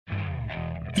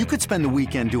You could spend the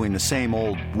weekend doing the same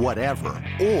old whatever,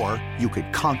 or you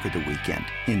could conquer the weekend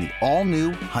in the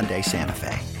all-new Hyundai Santa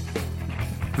Fe.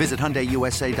 Visit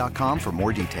HyundaiUSA.com for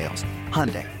more details.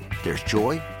 Hyundai, there's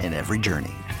joy in every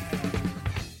journey.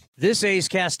 This A's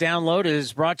Cast download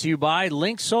is brought to you by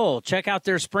Link Soul. Check out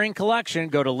their spring collection.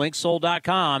 Go to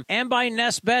linksoul.com. And by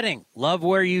Nest Bedding. Love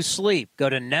where you sleep. Go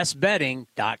to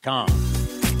nestbedding.com.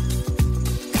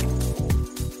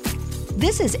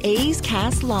 This is A's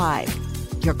Cast Live,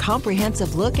 your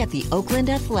comprehensive look at the Oakland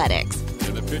Athletics.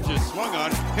 And the pitch is swung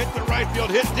on, hit the right field,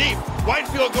 hit deep.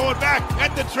 Whitefield going back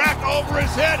at the track, over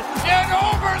his head, and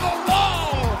over the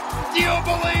wall. Do you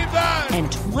believe that?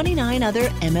 And 29 other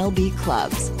MLB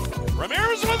clubs.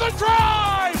 Ramirez with a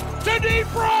drive to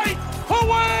deep right,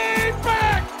 away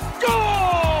back,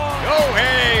 goal!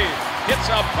 Yohei hits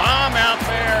a bomb out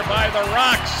there by the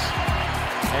Rocks.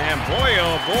 And boy,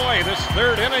 oh boy, this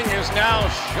third inning is now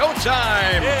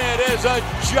showtime. It is a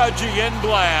Judgian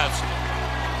blast.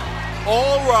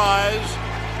 All rise.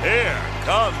 Here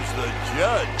comes the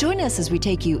judge. Join us as we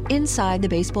take you inside the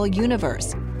baseball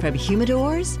universe, from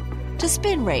humidors to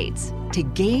spin rates to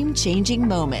game-changing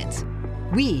moments.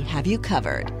 We have you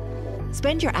covered.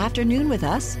 Spend your afternoon with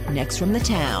us next from the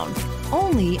town,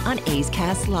 only on A's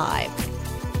Cast Live.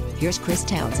 Here's Chris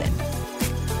Townsend.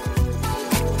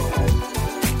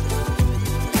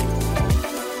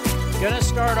 Gonna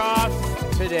start off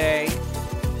today.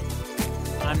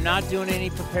 I'm not doing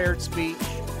any prepared speech.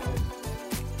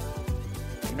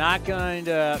 I'm not going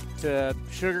to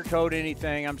sugarcoat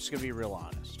anything. I'm just going to be real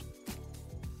honest.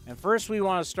 And first, we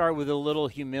want to start with a little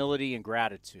humility and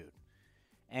gratitude.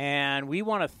 And we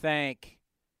want to thank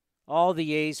all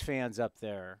the A's fans up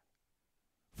there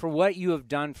for what you have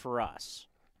done for us.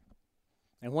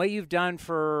 And what you've done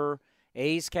for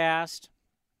A's Cast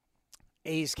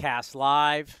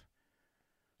Live,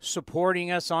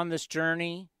 supporting us on this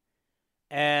journey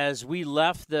as we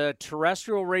left the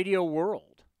terrestrial radio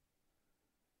world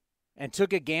and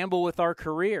took a gamble with our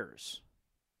careers.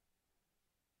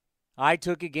 I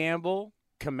took a gamble.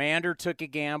 Commander took a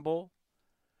gamble,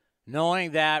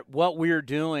 knowing that what we're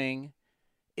doing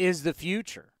is the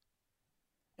future.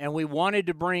 And we wanted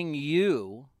to bring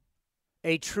you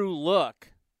a true look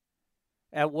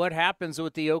at what happens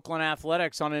with the Oakland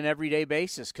Athletics on an everyday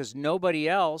basis, because nobody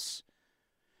else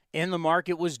in the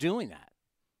market was doing that.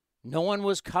 No one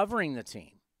was covering the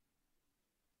team.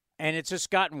 And it's just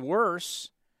gotten worse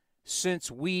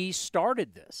since we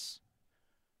started this.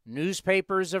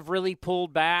 Newspapers have really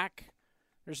pulled back.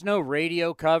 There's no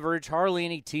radio coverage, hardly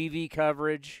any TV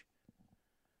coverage.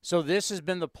 So this has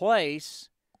been the place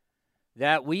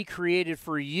that we created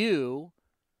for you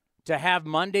to have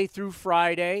Monday through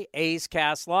Friday, A's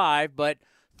Cast Live, but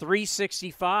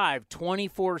 365,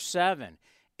 24/7,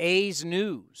 A's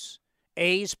News,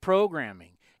 A's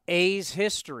Programming, A's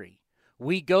History.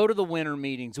 We go to the winter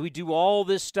meetings. We do all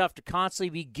this stuff to constantly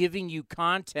be giving you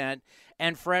content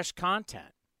and fresh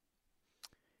content.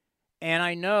 And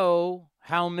I know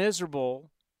how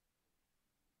miserable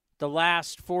the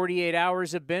last 48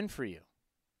 hours have been for you,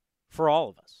 for all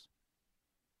of us.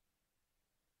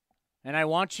 And I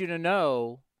want you to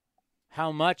know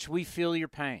how much we feel your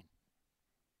pain.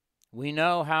 We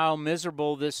know how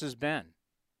miserable this has been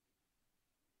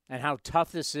and how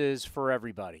tough this is for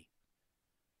everybody.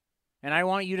 And I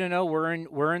want you to know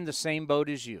we're in the same boat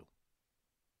as you.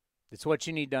 It's what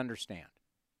you need to understand.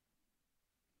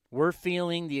 We're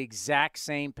feeling the exact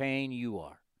same pain you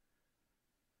are.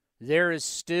 There is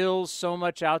still so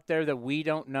much out there that we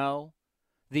don't know.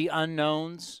 The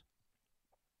unknowns.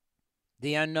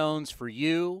 The unknowns for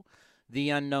you. The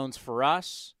unknowns for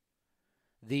us.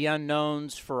 The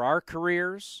unknowns for our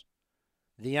careers.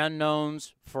 The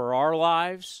unknowns for our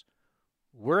lives.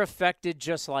 We're affected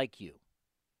just like you.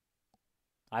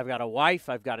 I've got a wife.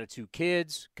 I've got 2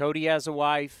 kids. Cody has a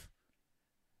wife.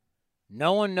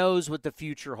 No one knows what the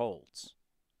future holds.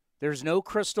 There's no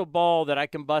crystal ball that I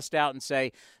can bust out and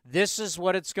say, this is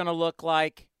what it's going to look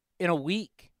like in a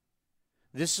week.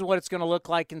 This is what it's going to look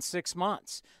like in 6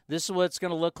 months. This is what it's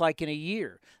going to look like in a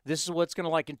year. This is what it's going to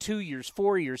look like in 2 years,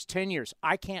 4 years, 10 years.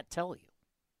 I can't tell you.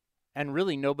 And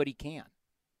really, nobody can.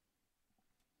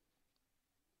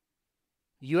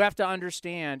 You have to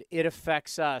understand it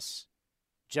affects us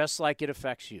just like it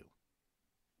affects you.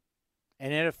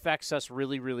 And it affects us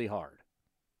really, really hard.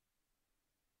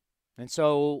 And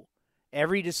so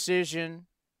every decision,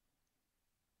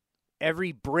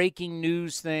 every breaking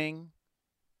news thing,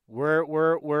 we're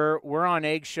on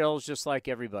eggshells just like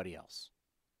everybody else.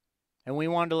 And we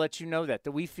wanted to let you know that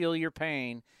we feel your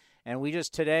pain. And we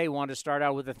just today want to start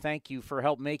out with a thank you for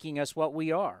help making us what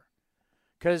we are.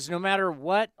 Because no matter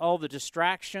what, all the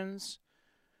distractions,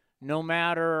 no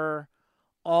matter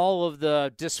all of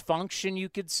the dysfunction you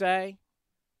could say,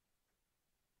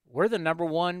 we're the number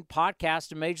one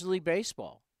podcast in Major League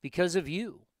Baseball because of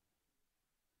you.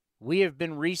 We have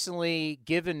been recently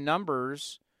given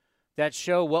numbers that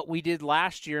show what we did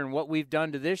last year and what we've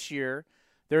done to this year.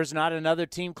 There's not another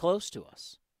team close to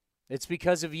us. It's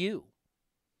because of you,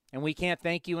 and we can't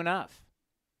thank you enough.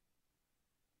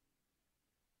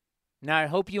 Now, I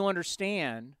hope you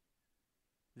understand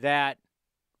that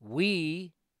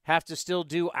we have to still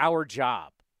do our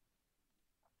job,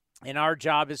 and our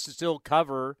job is to still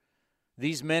cover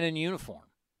these men in uniform.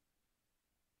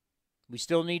 We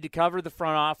still need to cover the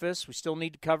front office. We still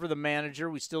need to cover the manager.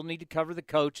 We still need to cover the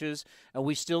coaches. And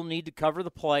we still need to cover the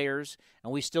players.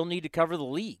 And we still need to cover the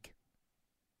league.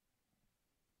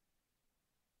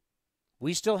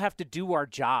 We still have to do our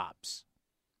jobs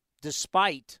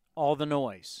despite all the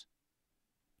noise,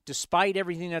 despite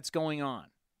everything that's going on.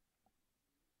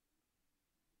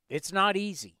 It's not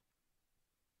easy.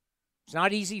 It's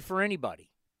not easy for anybody.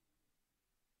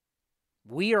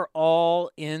 We are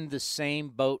all in the same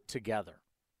boat together.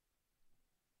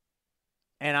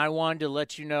 And I wanted to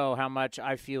let you know how much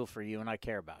I feel for you and I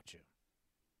care about you.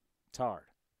 It's hard.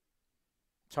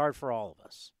 It's hard for all of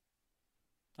us.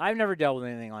 I've never dealt with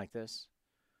anything like this.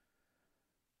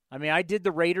 I mean, I did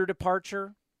the Raider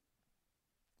departure.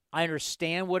 I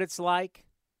understand what it's like.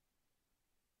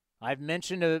 I've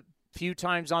mentioned a few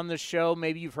times on the show.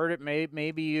 Maybe you've heard it.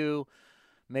 Maybe you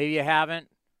haven't.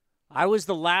 I was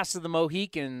the last of the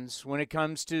Mohicans when it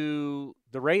comes to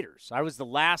the Raiders. I was the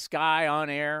last guy on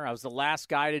air. I was the last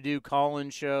guy to do call-in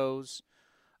shows.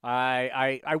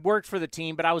 I worked for the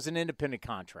team, but I was an independent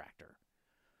contractor.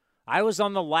 I was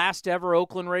on the last ever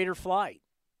Oakland Raider flight.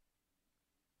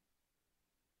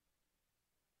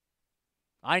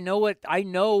 I know what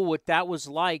that was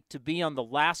like to be on the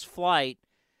last flight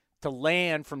to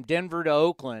land from Denver to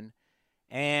Oakland,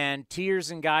 and tears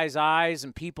in guys' eyes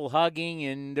and people hugging,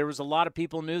 and there was a lot of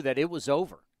people knew that it was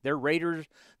over. Their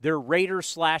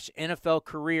Raider/NFL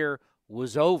career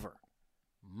was over,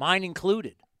 mine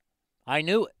included. I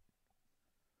knew it.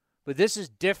 But this is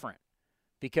different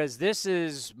because this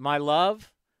is my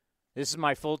love. This is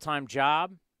my full-time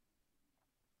job.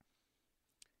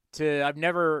 I've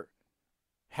never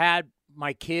had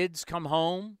my kids come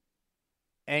home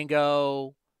and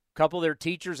go, a couple of their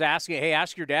teachers asking, hey,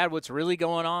 ask your dad what's really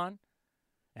going on,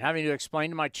 and having to explain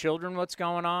to my children what's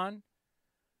going on.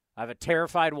 I have a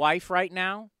terrified wife right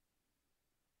now.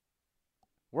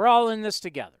 We're all in this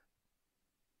together.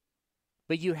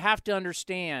 But you have to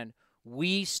understand,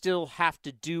 we still have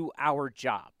to do our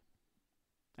job.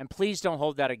 And please don't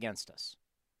hold that against us.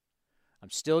 I'm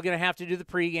still going to have to do the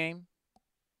pregame.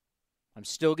 I'm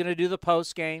still going to do the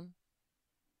postgame.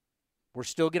 We're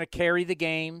still going to carry the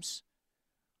games.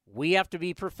 We have to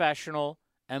be professional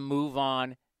and move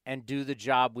on and do the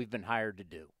job we've been hired to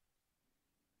do.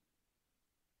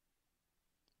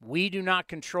 We do not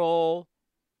control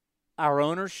our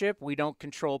ownership. We don't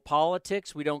control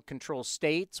politics. We don't control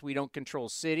states. We don't control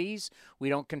cities. We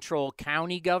don't control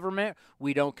county government.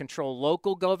 We don't control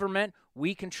local government.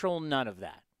 We control none of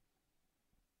that.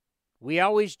 We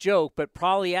always joke, but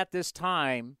probably at this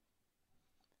time,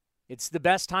 it's the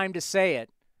best time to say it.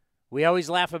 We always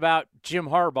laugh about Jim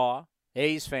Harbaugh,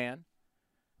 A's fan.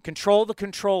 Control the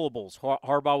controllables,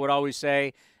 Harbaugh would always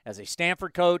say, as a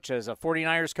Stanford coach, as a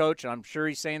 49ers coach, and I'm sure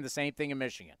he's saying the same thing in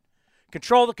Michigan.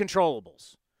 Control the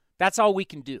controllables. That's all we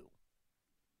can do.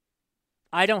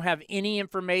 I don't have any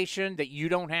information that you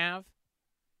don't have.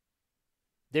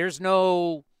 There's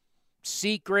no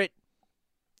secret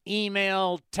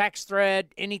email, text thread,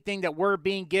 anything that we're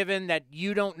being given that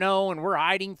you don't know and we're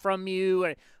hiding from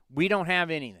you. We don't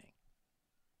have anything.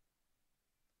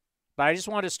 But I just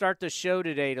want to start the show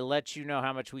today to let you know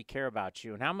how much we care about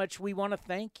you and how much we want to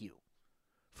thank you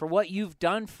for what you've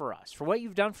done for us, for what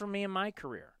you've done for me in my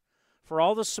career, for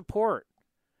all the support.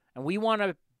 And we want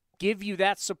to give you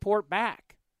that support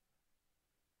back.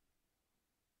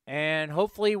 And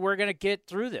hopefully we're going to get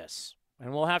through this,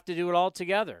 and we'll have to do it all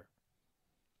together.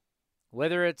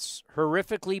 Whether it's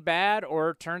horrifically bad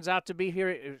or turns out to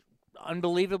be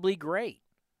unbelievably great.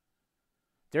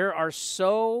 There are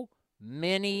so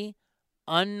many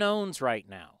unknowns right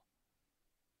now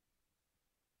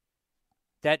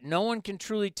that no one can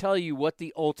truly tell you what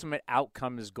the ultimate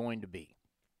outcome is going to be.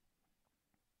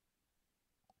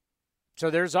 So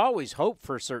there's always hope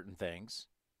for certain things.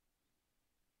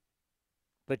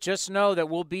 But just know that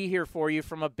we'll be here for you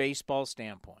from a baseball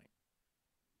standpoint.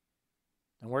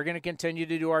 And we're going to continue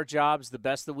to do our jobs the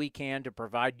best that we can to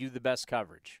provide you the best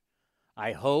coverage.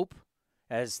 I hope,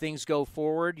 as things go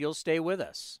forward, you'll stay with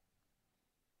us.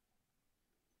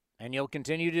 and you'll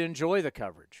continue to enjoy the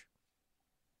coverage.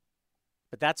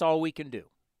 But that's all we can do.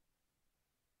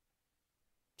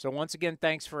 So once again,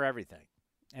 thanks for everything.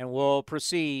 And we'll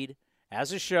proceed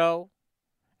as a show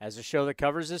that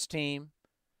covers this team,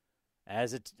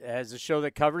 as a show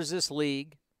that covers this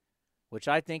league, which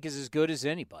I think is as good as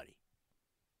anybody.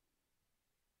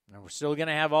 And we're still going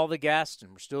to have all the guests,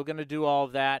 and we're still going to do all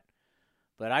of that.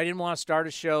 But I didn't want to start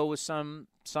a show with some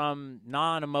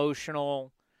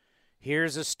non-emotional,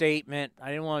 here's a statement. I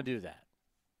didn't want to do that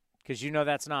because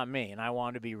that's not me, and I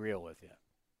wanted to be real with you.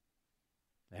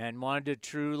 And wanted to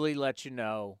truly let you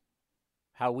know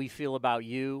how we feel about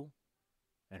you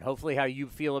and hopefully how you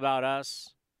feel about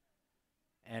us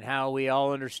and how we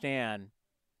all understand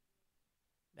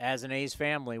as an A's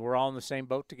family, we're all in the same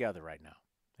boat together right now.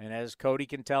 And as Cody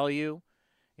can tell you,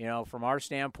 from our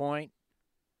standpoint,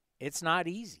 it's not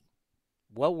easy.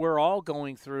 What we're all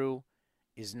going through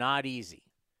is not easy.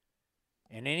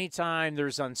 And anytime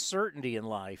there's uncertainty in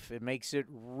life, it makes it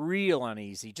real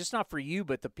uneasy. Just not for you,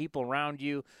 but the people around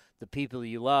you, the people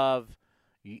you love,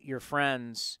 your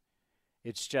friends.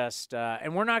 It's just,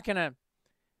 and we're not going to,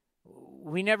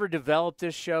 we never developed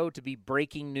this show to be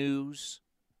breaking news.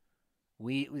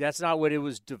 That's not what it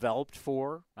was developed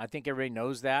for. I think everybody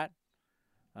knows that.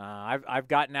 I've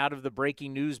gotten out of the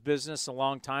breaking news business a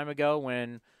long time ago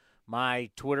when my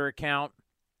Twitter account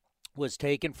was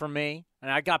taken from me. And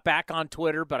I got back on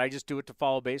Twitter, but I just do it to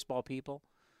follow baseball people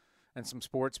and some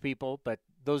sports people. But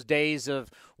those days of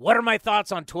what are my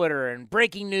thoughts on Twitter and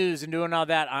breaking news and doing all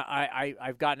that,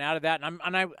 I've gotten out of that.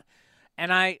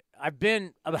 And I've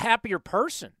been a happier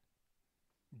person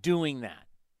doing that.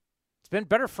 It's been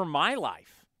better for my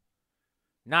life.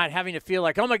 Not having to feel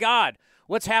like, oh my God,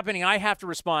 what's happening? I have to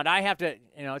respond. I have to,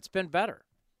 it's been better.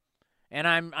 And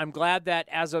I'm glad that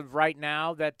as of right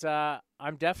now that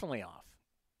I'm definitely off.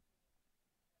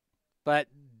 But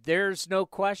there's no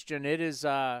question it is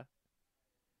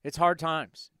it's hard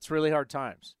times. It's really hard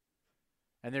times.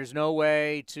 And there's no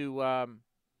way to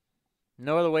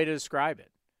no other way to describe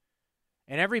it.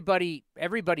 And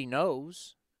everybody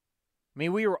knows. I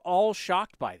mean, we were all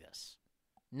shocked by this.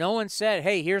 No one said,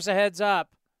 hey, here's a heads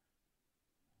up.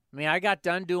 I mean, I got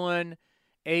done doing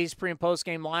A's pre- and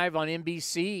post-game live on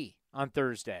NBC on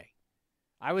Thursday.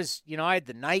 I was, I had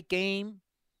the night game,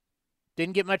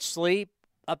 didn't get much sleep,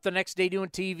 up the next day doing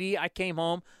TV. I came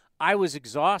home. I was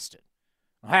exhausted.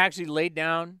 I actually laid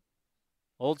down,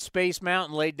 old Space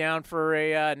Mountain, laid down for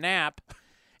a nap,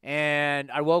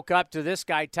 and I woke up to this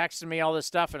guy texting me all this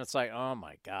stuff, and it's like, oh,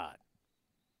 my God.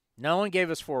 No one gave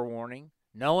us forewarning.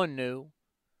 No one knew.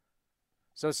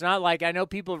 So it's not like I know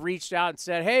people have reached out and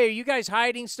said, hey, are you guys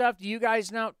hiding stuff? Do you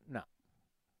guys know? No.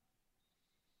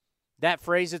 That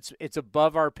phrase, it's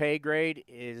above our pay grade,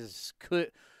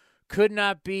 could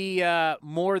not be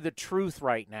more the truth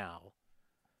right now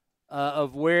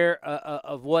of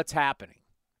what's happening.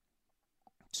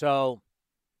 So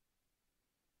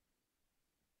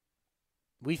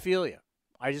we feel you.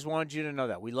 I just wanted you to know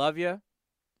that. We love you.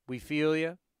 We feel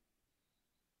you.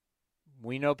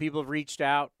 We know people have reached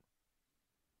out.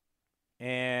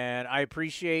 And I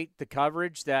appreciate the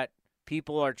coverage that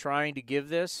people are trying to give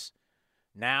this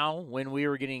now when we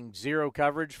were getting zero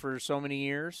coverage for so many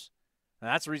years. And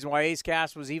that's the reason why A's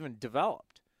Cast was even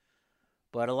developed.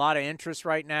 But a lot of interest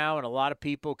right now and a lot of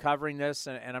people covering this,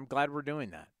 and I'm glad we're doing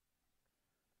that.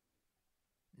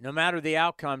 No matter the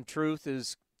outcome, truth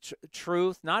is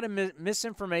truth. Not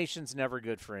misinformation's never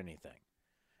good for anything.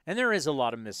 And there is a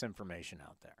lot of misinformation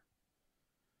out there.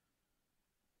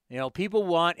 People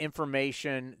want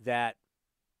information that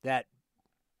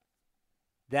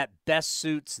best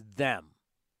suits them.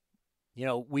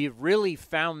 We've really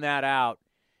found that out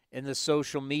in the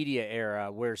social media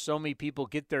era where so many people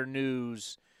get their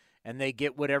news and they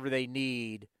get whatever they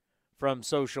need from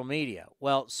social media.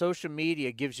 Well, social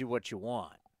media gives you what you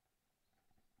want.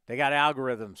 They got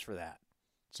algorithms for that.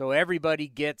 So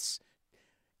everything's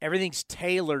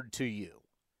tailored to you.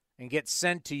 And gets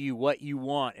sent to you what you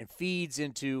want and feeds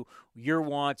into your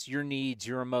wants, your needs,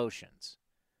 your emotions.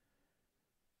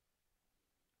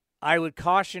 I would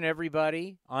caution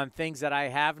everybody on things that I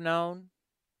have known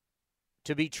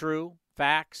to be true,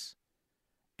 facts.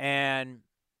 And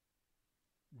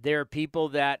there are people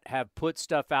that have put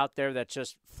stuff out there that's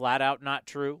just flat out not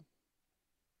true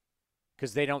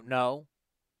because they don't know.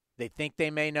 They think they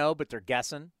may know, but they're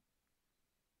guessing.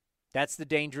 That's the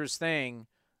dangerous thing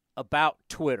about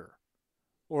Twitter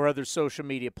or other social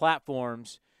media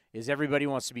platforms is everybody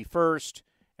wants to be first.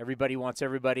 Everybody wants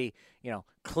everybody,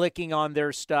 clicking on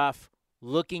their stuff,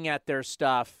 looking at their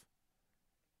stuff.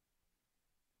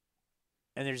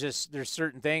 And there's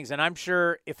certain things. And I'm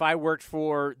sure if I worked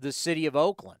for the city of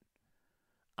Oakland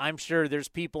I'm sure there's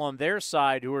people on their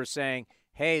side who are saying,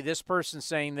 hey, this person's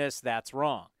saying this, that's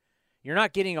wrong. You're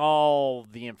not getting all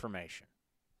the information.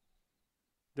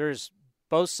 There's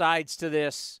both sides to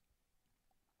this.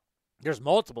 There's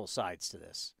multiple sides to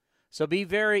this. So be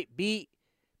very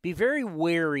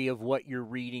wary of what you're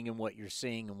reading and what you're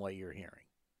seeing and what you're hearing.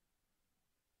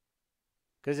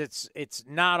 Because it's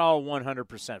not all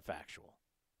 100% factual.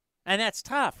 And that's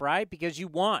tough, right? Because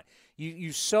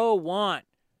you so want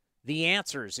the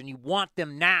answers and you want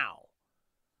them now.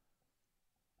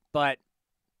 But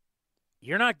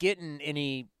you're not getting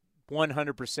any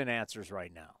 100% answers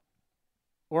right now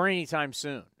or anytime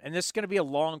soon. And this is going to be a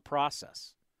long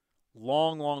process.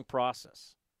 Long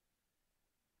process.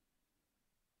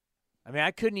 I mean,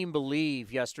 I couldn't even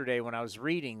believe yesterday when I was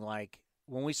reading, like,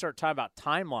 when we start talking about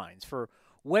timelines for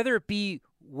whether it be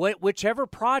whichever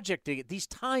project, these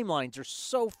timelines are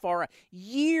so far,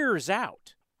 years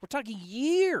out. We're talking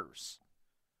years.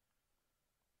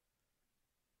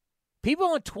 People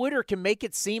on Twitter can make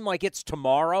it seem like it's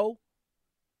tomorrow.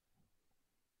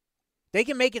 They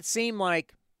can make it seem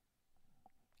like,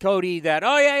 Cody, that,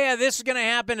 oh, yeah, this is going to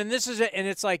happen, and this is it. And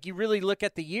it's like you really look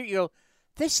at the year, you go,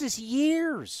 this is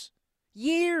years.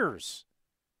 Years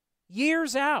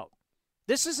out.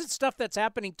 This isn't stuff that's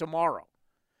happening tomorrow.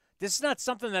 This is not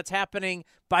something that's happening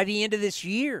by the end of this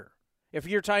year. If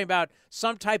you're talking about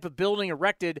some type of building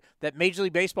erected that Major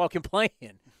League Baseball can play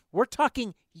in, we're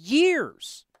talking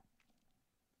years.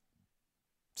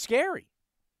 Scary.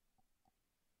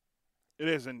 It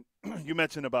is, and you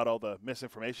mentioned about all the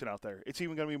misinformation out there. It's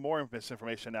even going to be more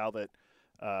misinformation now that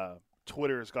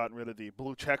Twitter has gotten rid of the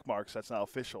blue check marks. That's now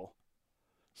official.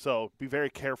 So be very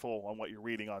careful on what you're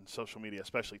reading on social media,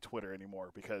 especially Twitter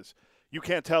anymore, because you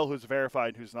can't tell who's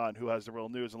verified and who's not and who has the real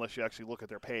news unless you actually look at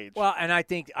their page. Well, and I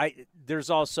think there's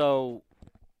also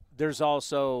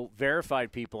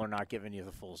verified people are not giving you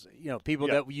the full, people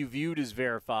that you viewed as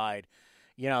verified.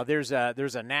 There's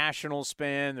a national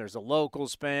spin, there's a local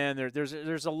spin,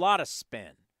 there's a lot of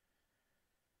spin.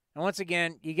 And once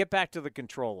again, you get back to the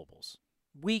controllables.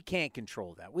 We can't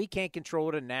control that. We can't control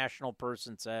what a national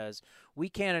person says. We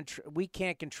can't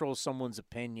control someone's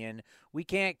opinion. We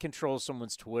can't control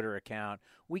someone's Twitter account.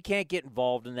 We can't get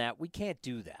involved in that. We can't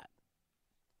do that.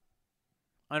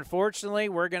 Unfortunately,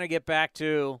 we're going to get back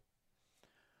to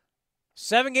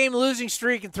 7-game losing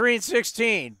streak and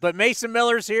 3-16. But Mason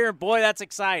Miller's here, and boy, that's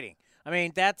exciting. I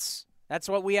mean, that's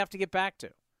what we have to get back to.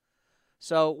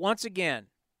 So once again,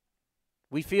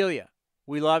 we feel you,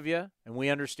 we love you, and we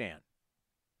understand.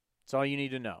 That's all you need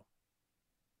to know.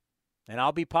 And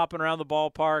I'll be popping around the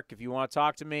ballpark. If you want to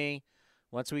talk to me,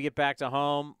 once we get back to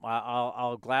home,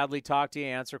 I'll gladly talk to you,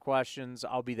 answer questions.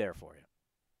 I'll be there for you,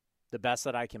 the best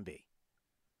that I can be.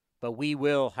 But we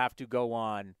will have to go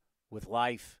on with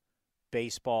life,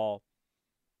 baseball,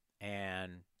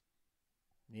 and,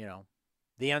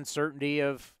 the uncertainty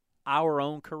of our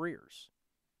own careers,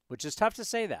 which is tough to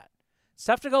say that. It's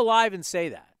tough to go live and say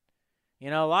that.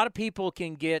 A lot of people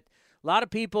can get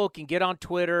on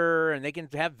Twitter and they can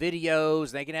have videos,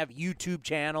 and they can have YouTube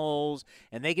channels,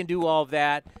 and they can do all of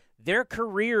that. Their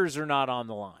careers are not on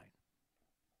the line.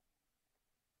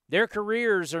 Their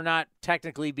careers are not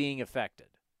technically being affected.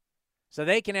 So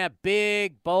they can have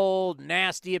big, bold,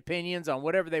 nasty opinions on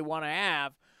whatever they want to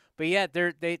have, but yet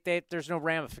there's no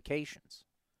ramifications.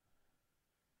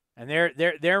 And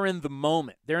they're in the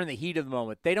moment. They're in the heat of the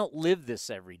moment. They don't live this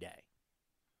every day.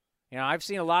 I've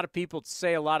seen a lot of people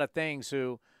say a lot of things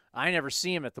who I never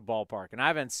see them at the ballpark, and I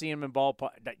haven't seen them in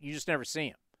ballpark. You just never see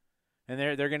them. And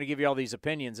they're going to give you all these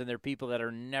opinions, and they're people that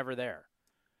are never there.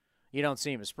 You don't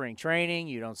see them at spring training.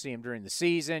 You don't see them during the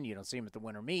season. You don't see them at the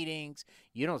winter meetings.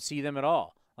 You don't see them at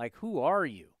all. Like, who are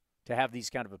you to have these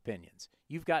kind of opinions?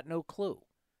 You've got no clue.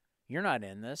 You're not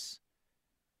in this.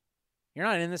 You're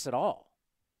not in this at all.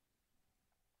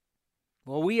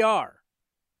 Well, we are.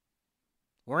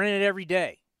 We're in it every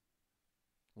day.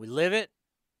 We live it,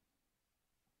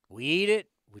 we eat it,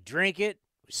 we drink it,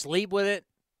 we sleep with it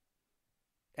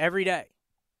every day.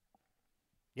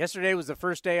 Yesterday was the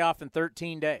first day off in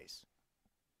 13 days.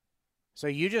 So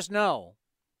you just know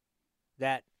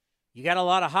that you got a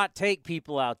lot of hot take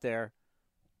people out there.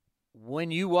 When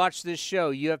you watch this show,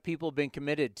 you have people been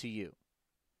committed to you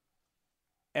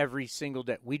every single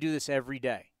day. We do this every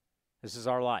day. This is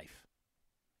our life.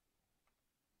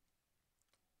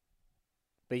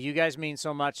 But you guys mean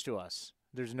so much to us.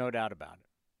 There's no doubt about it.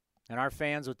 And our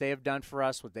fans, what they have done for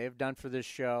us, what they have done for this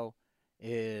show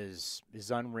is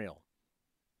unreal.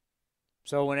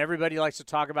 So when everybody likes to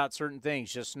talk about certain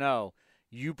things, just know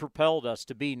you propelled us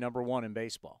to be number one in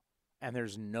baseball. And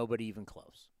there's nobody even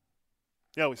close.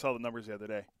 Yeah, we saw the numbers the other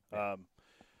day.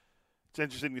 it's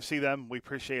interesting to see them. We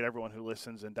appreciate everyone who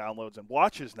listens and downloads and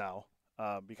watches now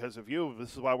because of you.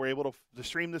 This is why we're able to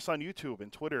stream this on YouTube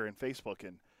and Twitter and Facebook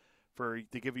and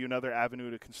to give you another avenue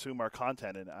to consume our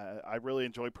content. And I really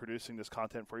enjoy producing this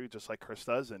content for you, just like Chris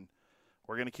does. And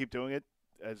we're going to keep doing it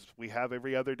as we have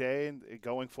every other day and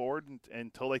going forward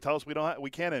until they tell us we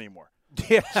can't anymore.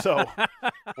 Yeah. So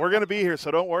we're going to be here.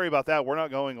 So don't worry about that. We're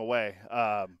not going away.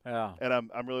 Yeah. And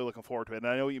I'm really looking forward to it. And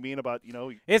I know what you mean about,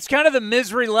 it's kind of the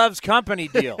misery loves company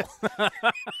deal.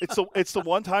 It's the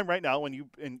one time right now when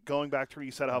going back to where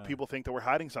you said how people think that we're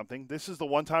hiding something. This is the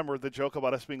one time where the joke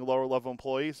about us being lower level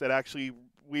employees, that actually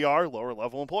we are lower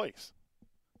level employees.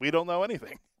 We don't know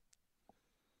anything.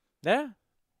 Yeah.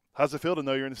 How's it feel to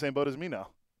know you're in the same boat as me now?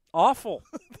 Awful.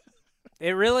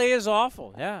 It really is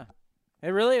awful. Yeah. It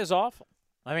really is awful.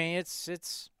 I mean,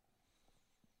 it's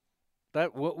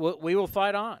but we will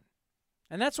fight on.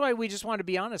 And that's why we just want to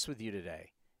be honest with you today.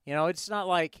 It's not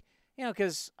like,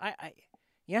 because how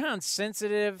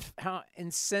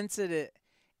insensitive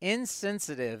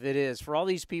it is for all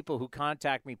these people who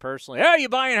contact me personally. Hey, are you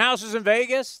buying houses in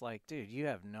Vegas? Like, dude, you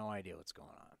have no idea what's going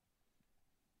on.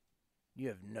 You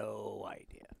have no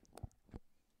idea.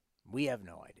 We have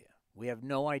no idea. We have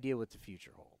no idea what the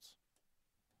future holds.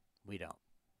 We don't.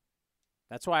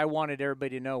 That's why I wanted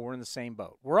everybody to know we're in the same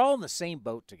boat. We're all in the same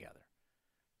boat together.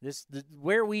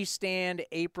 Where we stand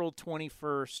April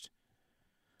 21st,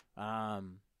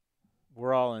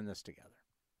 we're all in this together.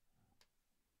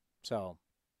 So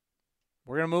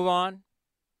we're going to move on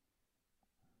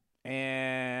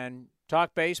and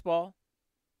talk baseball.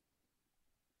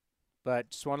 But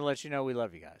just want to let you know we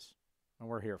love you guys, and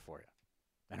we're here for you.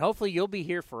 And hopefully you'll be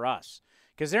here for us,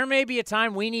 because there may be a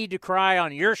time we need to cry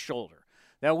on your shoulder,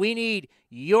 that we need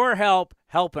your help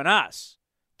helping us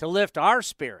to lift our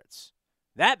spirits.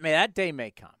 That day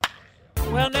may come.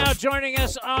 Well, now joining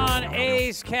us on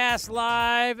A's Cast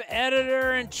Live,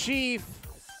 Editor-in-Chief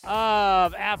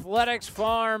of Athletics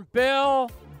Farm, Bill.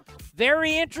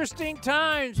 Very interesting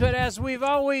times, but as we've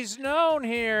always known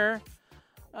here,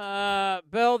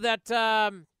 Bill,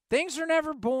 that things are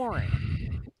never boring.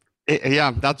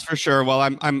 Yeah, that's for sure. Well,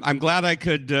 I'm glad I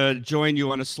could join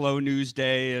you on a slow news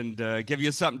day and give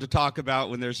you something to talk about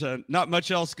when there's not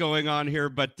much else going on here.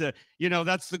 But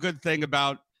that's the good thing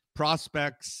about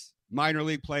prospects, minor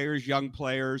league players, young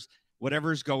players,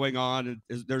 whatever's going on.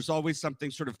 There's always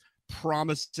something sort of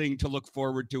promising to look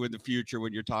forward to in the future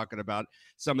when you're talking about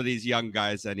some of these young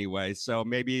guys anyway. So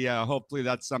maybe hopefully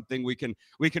that's something we can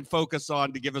focus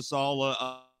on to give us all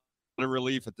a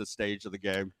relief at this stage of the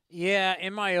game. Yeah,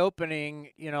 in my opening,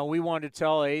 we wanted to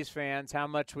tell A's fans how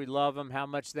much we love them, how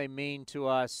much they mean to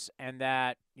us, and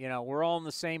that, we're all in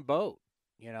the same boat.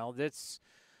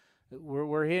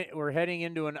 We're heading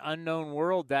into an unknown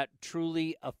world that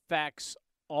truly affects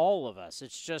all of us.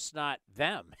 It's just not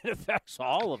them. It affects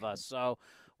all of us. So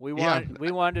we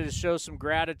wanted to show some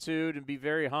gratitude and be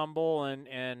very humble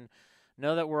and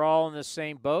know that we're all in the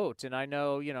same boat. And I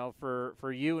know,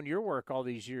 for you and your work all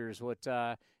these years, what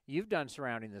you've done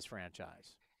surrounding this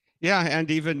franchise. Yeah, and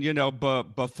even,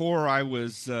 before I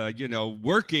was,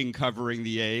 working covering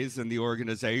the A's and the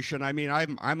organization, I mean,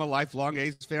 I'm a lifelong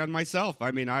A's fan myself. I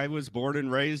mean, I was born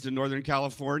and raised in Northern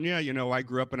California. I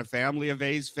grew up in a family of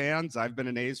A's fans. I've been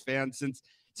an A's fan since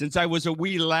I was a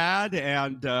wee lad,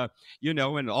 and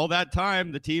and all that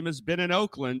time the team has been in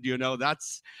Oakland.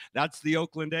 That's the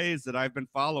Oakland A's that I've been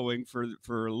following for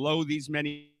these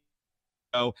many.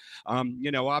 So,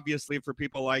 obviously for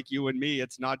people like you and me,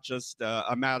 it's not just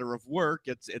a matter of work,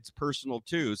 it's personal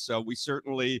too. So we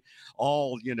certainly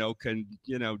all, can,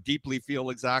 deeply feel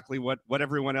exactly what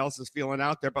everyone else is feeling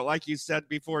out there. But like you said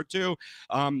before too,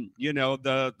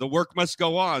 the work must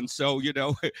go on. So,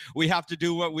 we have to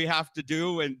do what we have to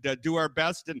do and do our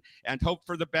best and hope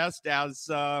for the best, as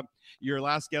your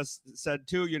last guest said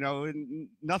too,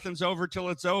 nothing's over till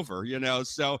it's over,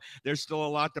 so there's still a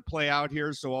lot to play out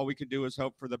here. So all we can do is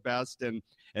hope for the best and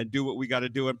do what we got to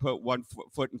do and put one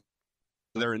foot in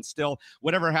there. And still,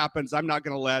 whatever happens, I'm not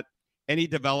going to let any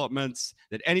developments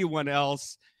that anyone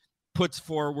else puts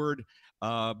forward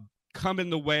come in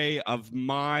the way of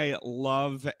my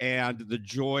love and the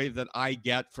joy that I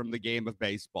get from the game of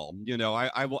baseball.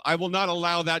 I will not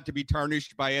allow that to be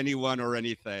tarnished by anyone or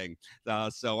anything.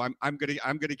 So I'm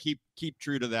gonna keep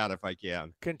true to that if I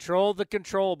can. Control the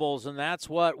controllables, and that's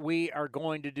what we are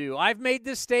going to do. I've made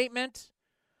this statement.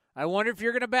 I wonder if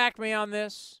you're going to back me on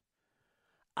this.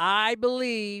 I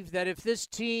believe that if this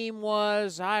team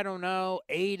was, 8-11,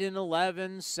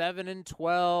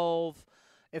 7-12.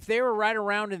 If they were right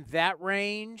around in that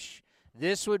range,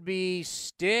 this would be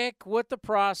stick with the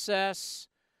process.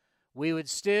 we would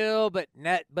still, but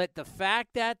the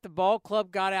fact that the ball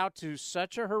club got out to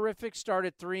such a horrific start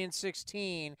at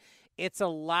 3-16, it's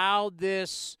allowed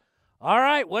this. All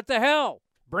right, what the hell?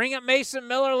 Bring up Mason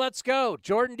Miller. Let's go.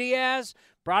 Jordan Diaz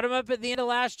brought him up at the end of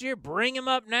last year. Bring him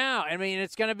up now. I mean,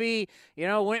 it's going to be,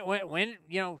 when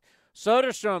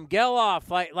Soderstrom, Geloff,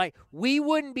 like we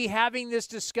wouldn't be having this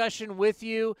discussion with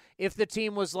you if the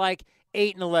team was like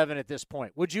 8-11 at this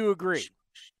point. Would you agree?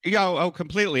 Yeah, oh,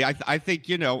 completely. I think,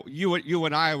 you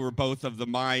and I were both of the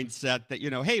mindset that,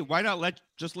 hey, why not let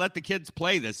the kids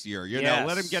play this year?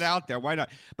 Let them get out there. Why not?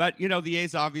 But, the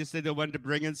A's, obviously, they wanted to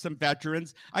bring in some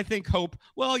veterans. I think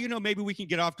maybe we can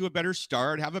get off to a better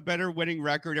start, have a better winning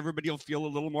record. Everybody will feel a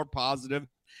little more positive.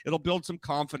 It'll build some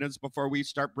confidence before we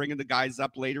start bringing the guys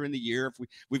up later in the year if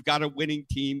we've got a winning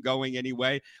team going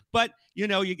anyway. But, you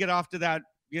get off to that,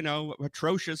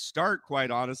 atrocious start, quite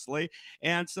honestly.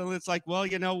 And so it's like, well,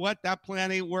 you know what? That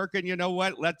plan ain't working. You know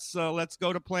what? Let's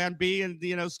go to plan B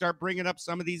and, start bringing up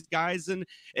some of these guys and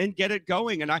get it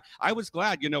going. And I was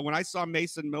glad, when I saw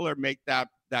Mason Miller make that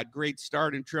great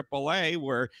start in AAA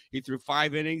where he threw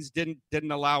 5 innings,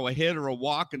 didn't allow a hit or a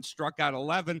walk and struck out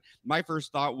 11. My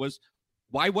first thought was,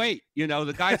 why wait?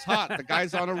 The guy's hot. The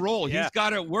guy's on a roll. Yeah. He's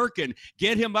got it working.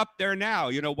 Get him up there now.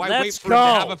 Why Let's wait for go.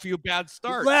 him to have a few bad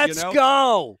starts? Let's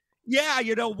go. Yeah,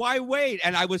 why wait?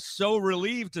 And I was so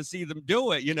relieved to see them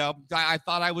do it. I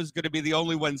thought I was going to be the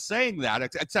only one saying that,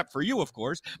 except for you, of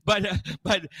course. But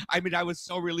I mean, I was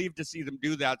so relieved to see them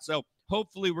do that. So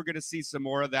hopefully we're going to see some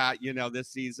more of that, this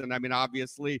season. I mean,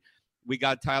 obviously, we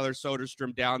got Tyler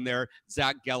Soderstrom down there.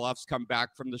 Zach Geloff's come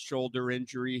back from the shoulder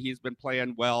injury. He's been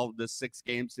playing well the 6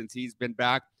 games since he's been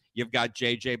back. You've got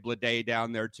J.J. Bleday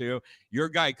down there too. Your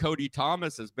guy Cody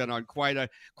Thomas has been on quite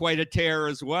a tear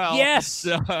as well. Yes,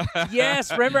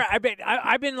 yes. Remember, I've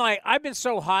been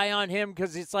so high on him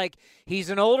because it's like he's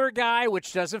an older guy,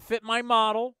 which doesn't fit my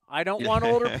model. I don't want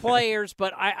older players,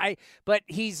 but but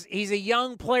he's a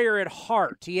young player at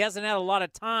heart. He hasn't had a lot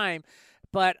of time.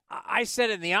 But I said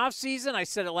it in the offseason. I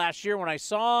said it last year when I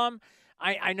saw him.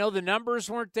 I know the numbers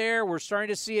weren't there. We're starting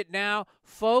to see it now.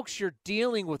 Folks, you're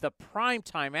dealing with a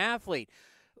primetime athlete.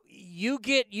 You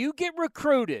get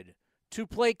recruited to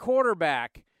play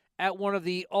quarterback at one of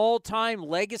the all-time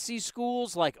legacy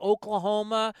schools like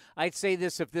Oklahoma. I'd say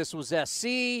this if this was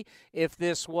SC, if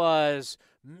this was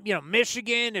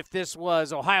Michigan, if this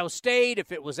was Ohio State,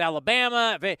 if it was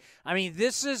Alabama.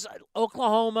 This is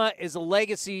Oklahoma is a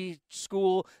legacy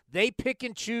school. They pick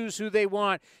and choose who they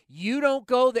want. You don't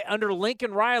go under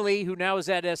Lincoln Riley, who now is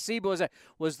at SC, but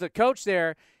was the coach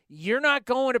there. You're not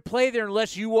going to play there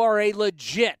unless you are a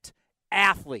legit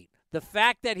athlete. The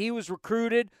fact that he was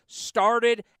recruited,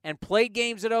 started, and played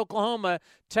games at Oklahoma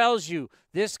tells you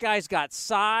this guy's got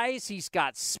size, he's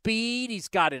got speed, he's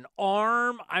got an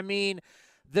arm. I mean,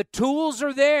 the tools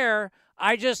are there.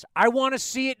 I want to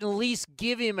see it and at least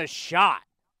give him a shot.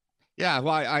 Yeah,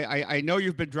 well, I know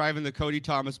you've been driving the Cody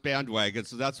Thomas bandwagon,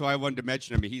 so that's why I wanted to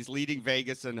mention him. He's leading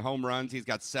Vegas in home runs. He's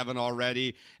got 7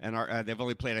 already, and they've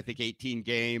only played, I think, 18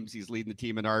 games. He's leading the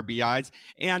team in RBIs.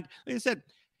 And like I said,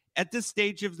 at this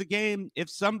stage of the game, if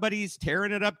somebody's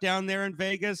tearing it up down there in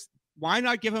Vegas, why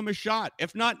not give him a shot?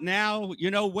 If not now,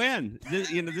 when?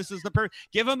 This is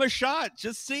give him a shot.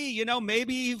 Just see,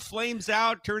 maybe he flames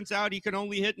out. Turns out he can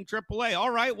only hit in AAA.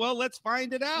 All right, well, let's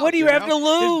find it out. What do you have to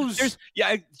lose? It's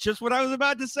just what I was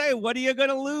about to say. What are you going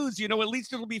to lose? At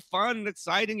least it'll be fun and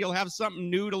exciting. You'll have something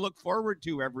new to look forward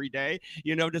to every day,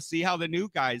 to see how the new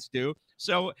guys do.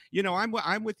 So,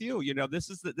 I'm with you. This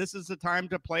is the time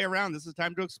to play around. This is the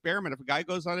time to experiment. If a guy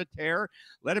goes on a tear,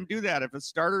 let him do that. If a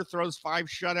starter throws 5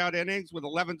 shutout innings with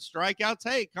 11 strikeouts,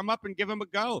 hey, come up and give him a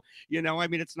go.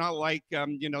 It's not like,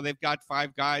 they've got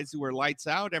 5 guys who are lights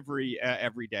out every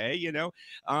day,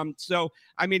 So,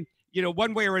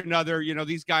 one way or another,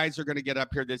 these guys are going to get up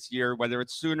here this year, whether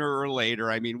it's sooner or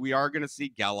later. We are going to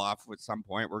see Geloff at some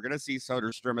point. We're going to see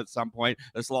Soderstrom at some point,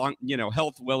 as long,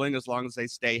 health willing, as long as they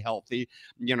stay healthy.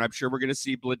 I'm sure we're going to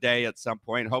see Bleday at some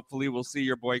point. Hopefully we'll see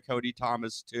your boy Cody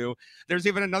Thomas too. There's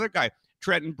even another guy,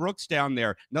 Trenton Brooks down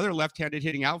there, another left-handed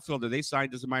hitting outfielder. They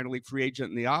signed as a minor league free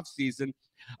agent in the offseason.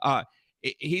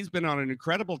 He's been on an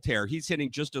incredible tear. He's hitting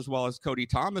just as well as Cody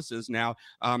Thomas is now.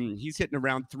 He's hitting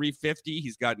around 350.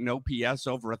 He's got an OPS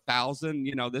over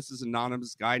 1,000. This is an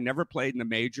anonymous guy, never played in the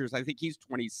majors. I think he's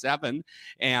 27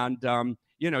 and,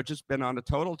 just been on a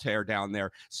total tear down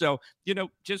there. So,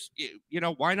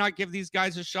 why not give these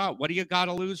guys a shot? What do you got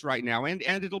to lose right now? And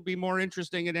it'll be more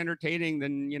interesting and entertaining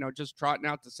than, just trotting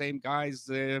out the same guys,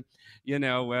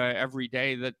 every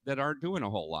day that aren't doing a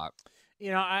whole lot.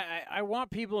 I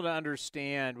want people to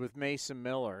understand with Mason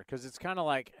Miller, because it's kind of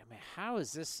like, I mean, how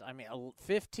is this? I mean,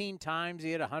 15 times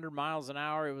he hit 100 miles an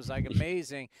hour. It was like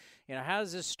amazing. How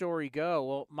does this story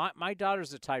go? Well, my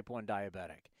daughter's a type 1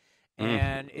 diabetic.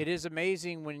 And it is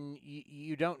amazing when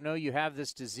you don't know you have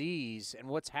this disease and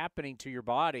what's happening to your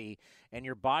body and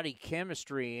your body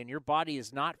chemistry, and your body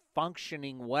is not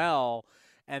functioning well.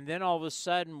 And then all of a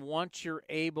sudden, once you're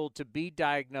able to be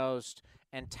diagnosed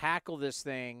and tackle this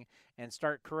thing and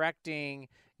start correcting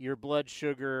your blood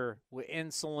sugar with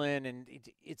insulin, and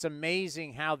it's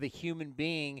amazing how the human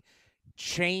being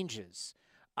changes.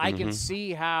 I can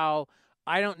see how –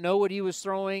 I don't know what he was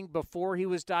throwing before he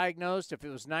was diagnosed, if it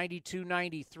was 92,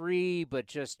 93, but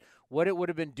just what it would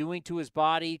have been doing to his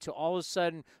body to all of a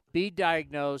sudden be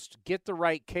diagnosed, get the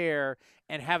right care,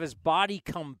 and have his body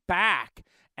come back.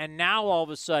 And now all of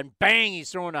a sudden, bang,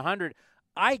 he's throwing 100.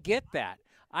 I get that.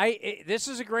 This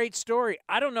is a great story.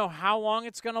 I don't know how long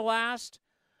it's going to last,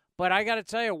 but I got to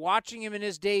tell you, watching him in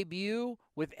his debut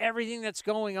with everything that's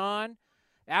going on,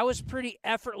 that was pretty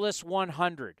effortless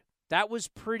 100. That was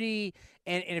pretty,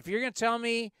 and if you're going to tell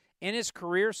me in his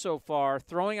career so far,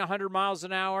 throwing 100 miles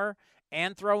an hour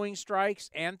and throwing strikes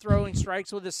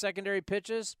with his secondary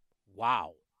pitches,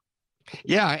 wow.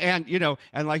 Yeah, and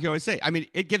and like you always say, I mean,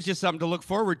 it gives you something to look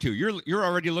forward to. You're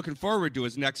already looking forward to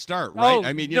his next start, right? Oh,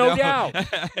 I mean, no doubt.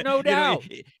 No doubt.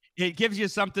 It gives you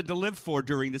something to live for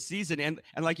during the season. And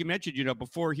like you mentioned,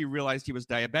 before he realized he was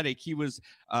diabetic, he was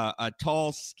a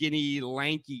tall, skinny,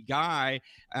 lanky guy.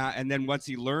 And then once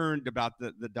he learned about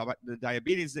the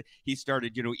diabetes, he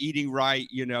started, eating right,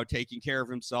 taking care of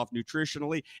himself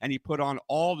nutritionally, and he put on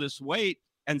all this weight.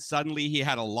 And suddenly he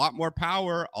had a lot more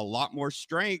power, a lot more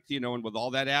strength, and with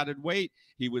all that added weight,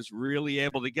 he was really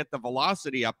able to get the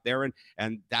velocity up there.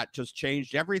 And that just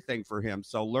changed everything for him.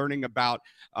 So learning about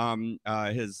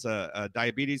his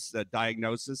diabetes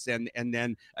diagnosis and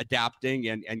then adapting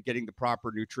and getting the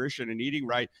proper nutrition and eating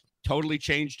right totally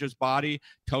changed his body,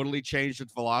 totally changed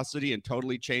his velocity, and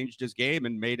totally changed his game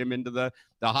and made him into the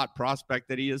hot prospect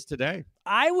that he is today.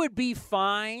 I would be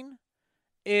fine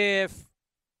if...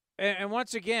 And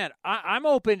once again, I'm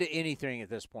open to anything at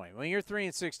this point. When you're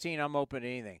 3-16, I'm open to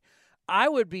anything. I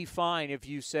would be fine if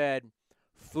you said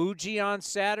Fuji on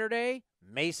Saturday,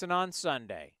 Mason on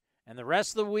Sunday, and the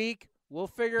rest of the week we'll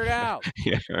figure it out.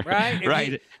 Yeah,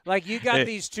 right? Right. You got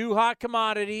these two hot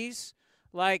commodities,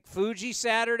 like Fuji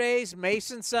Saturdays,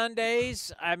 Mason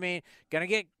Sundays. I mean, gonna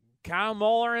get Kyle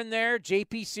Muller in there.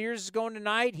 J.P. Sears is going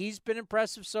tonight. He's been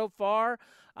impressive so far.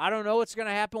 I don't know what's going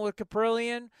to happen with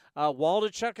Caprillion.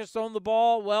 Waldichuk has thrown the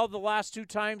ball well the last 2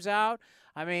 times out.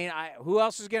 I mean, who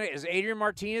else is Adrian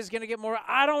Martinez going to get more?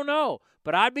 I don't know.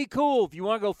 But I'd be cool if you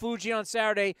want to go Fuji on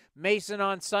Saturday, Mason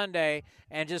on Sunday,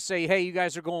 and just say, hey, you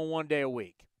guys are going 1 day a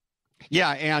week.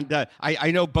 Yeah, and I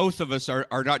know both of us are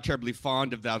not terribly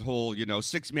fond of that whole,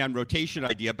 6-man rotation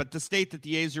idea, but the state that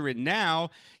the A's are in now,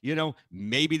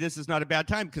 maybe this is not a bad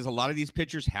time because a lot of these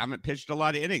pitchers haven't pitched a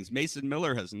lot of innings. Mason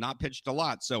Miller has not pitched a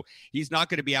lot, so he's not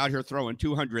going to be out here throwing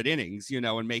 200 innings,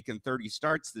 and making 30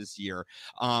 starts this year.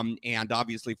 And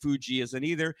obviously Fuji isn't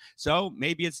either. So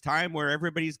maybe it's time where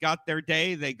everybody's got their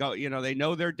day. They go, they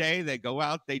know their day. They go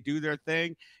out, they do their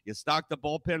thing. You stock the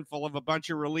bullpen full of a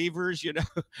bunch of relievers,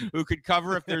 who could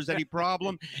cover if there's any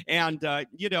problem, and and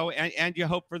you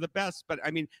hope for the best. But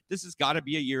I mean, this has got to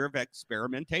be a year of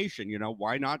experimentation.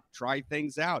 Why not try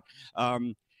things out?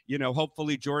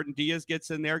 Hopefully Jordan Diaz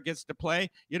gets in there, gets to play.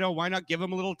 Why not give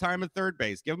him a little time at third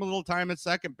base, give him a little time at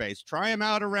second base, try him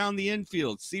out around the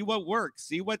infield, see what works,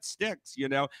 see what sticks.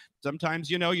 Sometimes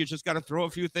you just got to throw a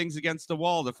few things against the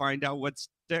wall to find out what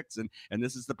sticks, and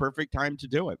this is the perfect time to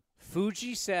do it.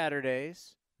 Fuji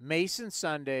Saturdays, Mason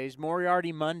Sundays,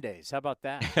 Moriarty Mondays. How about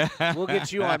that? We'll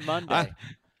get you on Monday.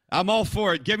 I'm all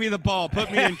for it. Give me the ball.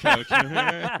 Put me in, coach.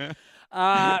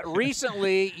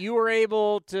 Recently, you were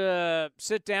able to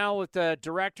sit down with the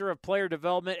director of player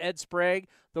development, Ed Sprague,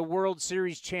 the World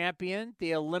Series champion,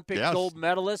 the Olympic gold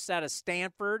medalist out of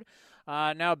Stanford,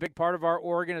 now a big part of our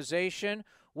organization.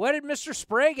 What did Mr.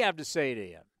 Sprague have to say to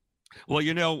you? Well,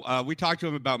 we talked to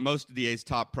him about most of the A's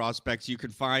top prospects. You can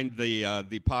find the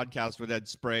podcast with Ed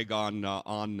Sprague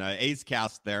on A's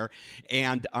Cast there.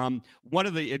 And one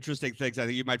of the interesting things I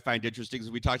think you might find interesting is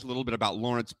we talked a little bit about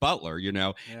Lawrence Butler,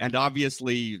 and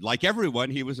obviously, like everyone,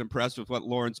 he was impressed with what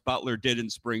Lawrence Butler did in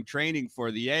spring training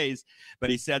for the A's. But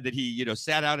he said that he,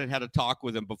 sat out and had a talk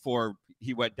with him before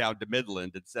he went down to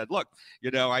Midland and said, look,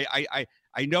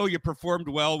 I know you performed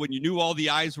well when you knew all the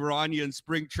eyes were on you in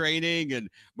spring training, and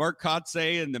Mark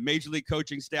Kotsay and the Major League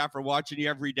coaching staff are watching you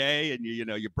every day, and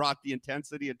you brought the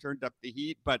intensity and turned up the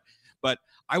heat. But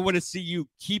I want to see you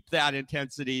keep that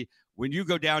intensity when you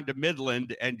go down to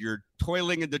Midland and you're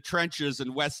toiling in the trenches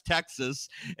in West Texas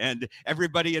and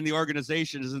everybody in the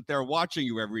organization isn't there watching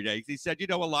you every day. He said,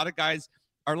 a lot of guys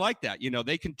are like that.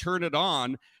 They can turn it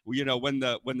on, when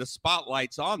the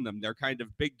spotlight's on them. They're kind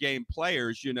of big game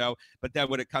players, but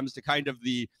then when it comes to kind of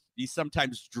the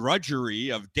sometimes drudgery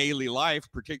of daily life,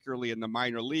 particularly in the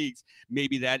minor leagues,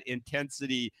 maybe that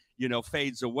intensity,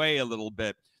 fades away a little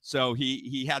bit. So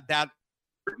he had that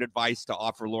advice to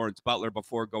offer Lawrence Butler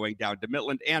before going down to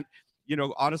Midland. And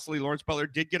honestly, Lawrence Butler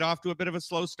did get off to a bit of a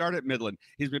slow start at Midland.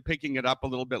 He's been picking it up a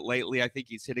little bit lately. I think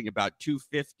he's hitting about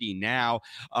 250 now.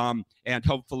 And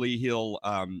hopefully he'll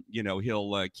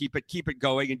keep it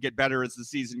going and get better as the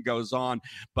season goes on.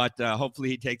 But hopefully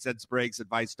he takes Ed Sprague's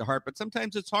advice to heart. But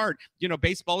sometimes it's hard.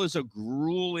 Baseball is a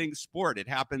grueling sport. It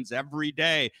happens every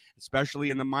day, especially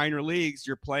in the minor leagues.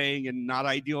 You're playing in not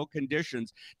ideal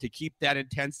conditions. To keep that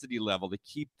intensity level, to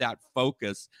keep that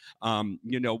focus,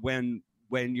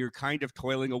 when you're kind of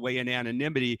toiling away in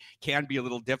anonymity, can be a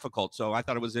little difficult. So I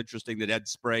thought it was interesting that Ed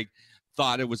Sprague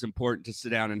thought it was important to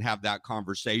sit down and have that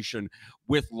conversation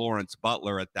with Lawrence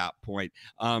Butler at that point.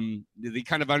 The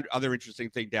kind of other interesting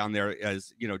thing down there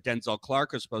is, Denzel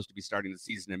Clark is supposed to be starting the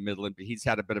season in Midland, but he's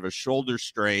had a bit of a shoulder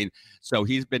strain. So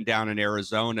he's been down in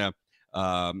Arizona,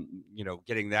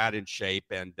 getting that in shape.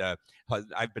 And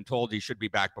I've been told he should be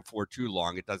back before too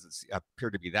long. It doesn't appear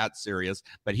to be that serious,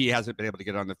 but he hasn't been able to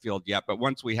get on the field yet. But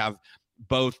once we have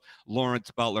both Lawrence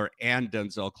Butler and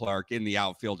Denzel Clark in the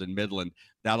outfield in Midland,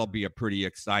 that'll be a pretty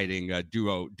exciting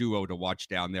duo to watch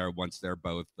down there once they're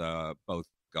both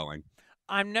going.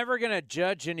 I'm never going to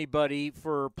judge anybody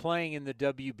for playing in the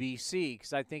WBC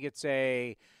because I think it's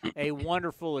a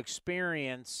wonderful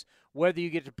experience, whether you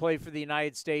get to play for the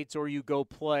United States or you go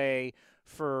play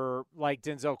for, like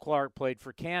Denzel Clark played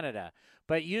for Canada.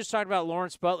 But you just talked about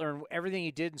Lawrence Butler and everything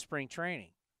he did in spring training.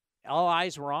 All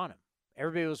eyes were on him.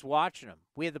 Everybody was watching him.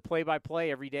 We had the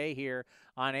play-by-play every day here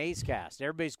on A's Cast.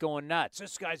 Everybody's going nuts.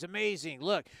 This guy's amazing.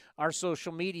 Look, our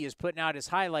social media is putting out his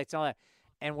highlights and all that.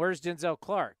 And where's Denzel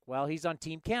Clark? Well, he's on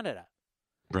Team Canada.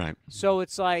 Right. So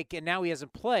it's like, and now he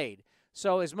hasn't played.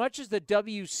 So as much as the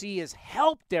WC has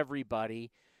helped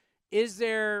everybody, is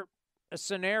there a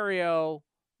scenario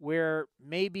where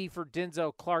maybe for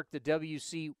Denzel Clark, the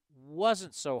WC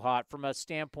wasn't so hot from a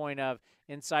standpoint of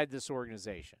inside this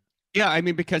organization? Yeah, I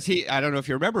mean, because I don't know if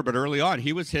you remember, but early on,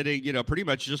 he was hitting, pretty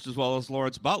much just as well as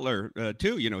Lawrence Butler,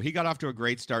 too. He got off to a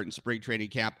great start in spring training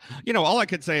camp. All I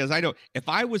could say is I know if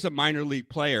I was a minor league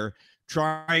player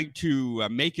trying to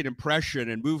make an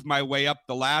impression and move my way up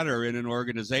the ladder in an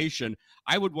organization,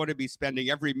 I would want to be spending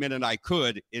every minute I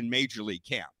could in major league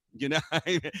camp.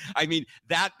 I mean,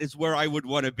 that is where I would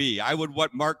want to be. I would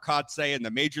want Mark Kotsay and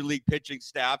the major league pitching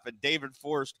staff and David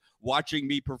Forst watching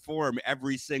me perform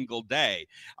every single day.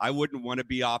 I wouldn't want to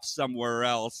be off somewhere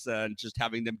else and just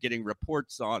having them getting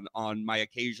reports on my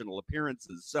occasional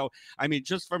appearances. So, I mean,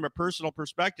 just from a personal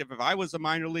perspective, if I was a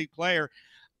minor league player,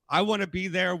 I want to be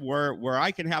there where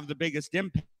I can have the biggest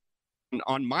impact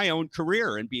on my own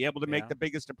career and be able to make the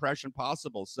biggest impression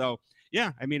possible. So,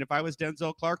 yeah, I mean, if I was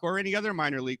Denzel Clark or any other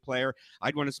minor league player,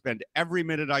 I'd want to spend every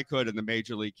minute I could in the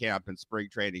major league camp and spring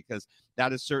training, because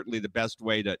that is certainly the best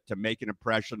way to make an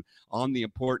impression on the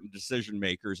important decision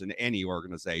makers in any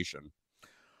organization.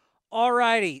 All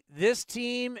righty. This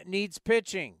team needs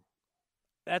pitching.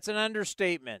 That's an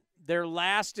understatement. They're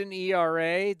last in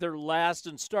ERA, they're last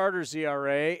in starters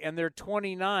ERA, and they're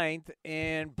 29th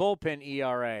in bullpen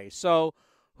ERA. So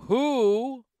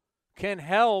who can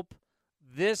help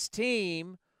this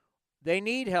team? They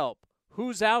need help.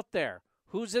 Who's out there?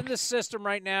 Who's in the system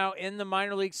right now, in the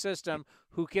minor league system,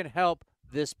 who can help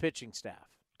this pitching staff?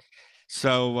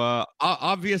 So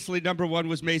obviously, number one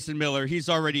was Mason Miller. He's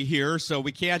already here, so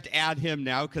we can't add him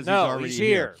now because he's already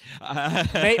here.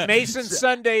 Mason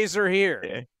Sundays are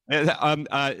here.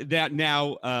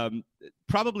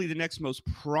 Probably the next most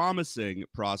promising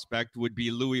prospect would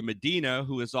be Louis Medina,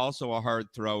 who is also a hard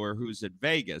thrower who's at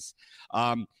Vegas.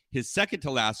 His second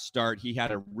to last start, he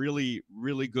had a really,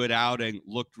 really good outing,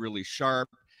 looked really sharp.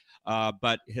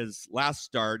 But his last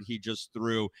start, he just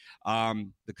threw.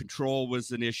 The control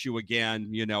was an issue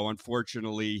again.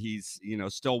 Unfortunately, he's,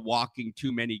 still walking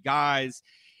too many guys.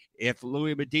 If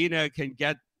Louis Medina can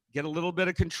get a little bit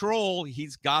of control,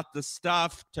 he's got the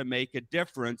stuff to make a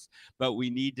difference, but we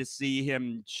need to see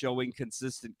him showing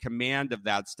consistent command of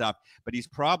that stuff. But he's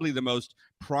probably the most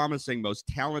promising, most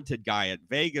talented guy at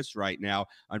Vegas right now.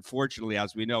 Unfortunately,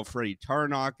 as we know, Freddie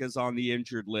Tarnok is on the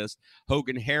injured list.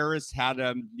 Hogan Harris had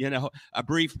a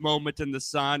brief moment in the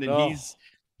sun, and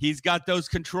he's got those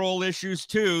control issues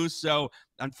too. So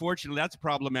unfortunately, that's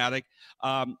problematic.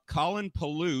 Colin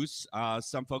Palouse,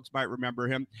 some folks might remember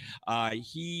him.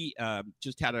 He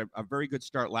just had a very good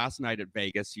start last night at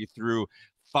Vegas. He threw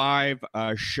 5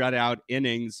 shutout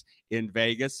innings in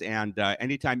Vegas, and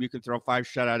anytime you can throw 5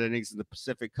 shutout innings in the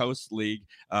Pacific Coast League,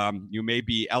 you may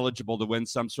be eligible to win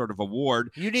some sort of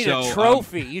award. You need a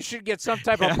trophy. You should get some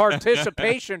type of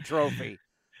participation trophy.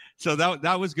 So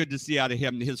that was good to see out of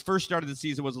him. His first start of the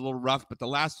season was a little rough, but the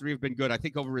last 3 have been good. I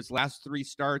think over his last 3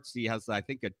 starts, he has, I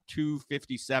think, a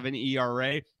 2.57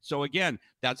 ERA. So, again,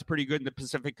 that's pretty good in the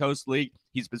Pacific Coast League.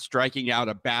 He's been striking out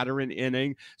a batter an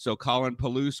inning. So Colin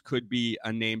Palouse could be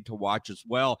a name to watch as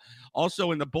well.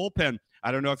 Also in the bullpen,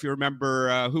 I don't know if you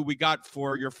remember who we got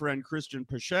for your friend Christian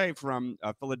Pache from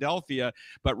Philadelphia,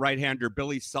 but right-hander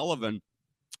Billy Sullivan.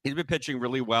 He's been pitching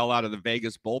really well out of the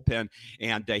Vegas bullpen,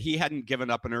 and he hadn't given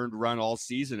up an earned run all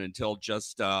season until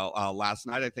just last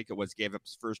night, I think it was, gave up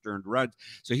his first earned run.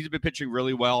 So he's been pitching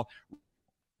really well.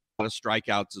 Of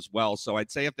strikeouts as well. So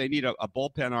I'd say if they need a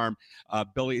bullpen arm,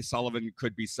 Billy Sullivan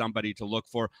could be somebody to look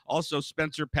for. Also,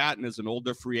 Spencer Patton is an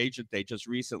older free agent. They just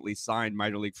recently signed,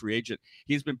 minor league free agent.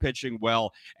 He's been pitching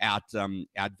well at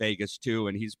Vegas too,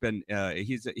 and he's been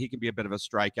he can be a bit of a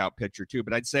strikeout pitcher too.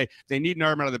 But I'd say they need an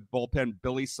arm out of the bullpen,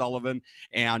 Billy Sullivan,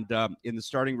 and in the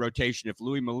starting rotation, if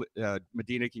Louis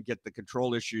Medina can get the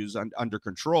control issues under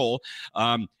control.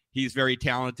 He's very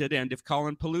talented, and if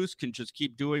Colin Palouse can just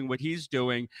keep doing what he's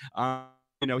doing,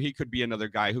 he could be another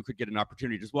guy who could get an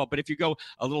opportunity as well. But if you go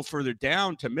a little further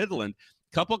down to Midland,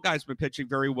 a couple of guys have been pitching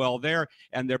very well there,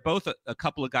 and they're both a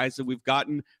couple of guys that we've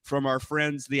gotten from our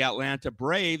friends, the Atlanta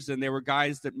Braves, and they were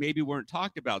guys that maybe weren't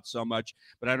talked about so much.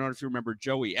 But I don't know if you remember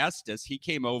Joey Estes. He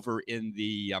came over in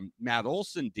the Matt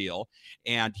Olson deal,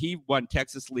 and he won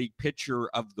Texas League Pitcher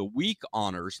of the Week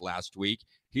honors last week.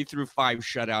 He threw 5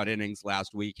 shutout innings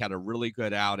last week, had a really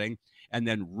good outing. And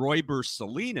then Royber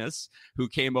Salinas, who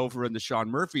came over in the Sean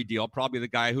Murphy deal, probably the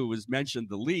guy who was mentioned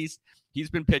the least. He's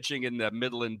been pitching in the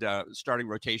Midland starting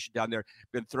rotation down there,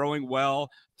 been throwing well,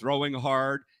 throwing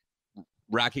hard,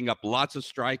 racking up lots of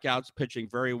strikeouts, pitching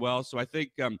very well. So I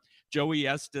think Joey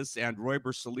Estes and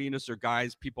Royber Salinas are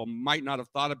guys people might not have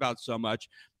thought about so much,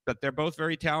 but they're both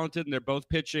very talented, and they're both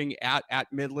pitching at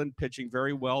Midland, pitching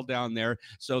very well down there.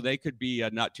 So they could be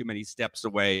not too many steps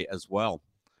away as well.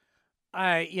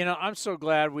 I'm so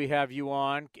glad we have you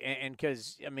on, and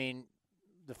because,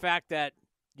 the fact that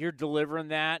you're delivering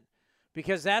that,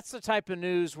 because that's the type of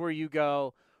news where you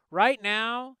go, right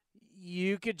now,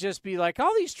 you could just be like,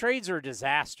 all these trades are a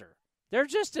disaster. They're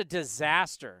just a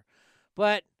disaster.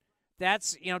 But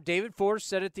that's, David Force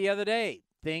said it the other day,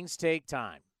 things take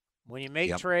time. When you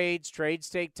make trades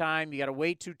take time. You got to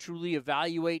wait to truly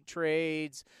evaluate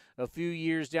trades a few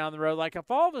years down the road. Like if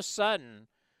all of a sudden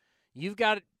you've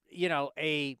got,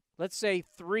 let's say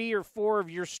 3 or 4 of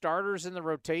your starters in the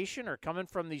rotation are coming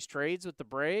from these trades with the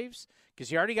Braves, because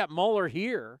you already got Mueller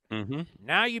here. Mm-hmm.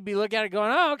 Now you'd be looking at it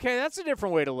going, oh, okay, that's a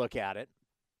different way to look at it.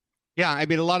 Yeah,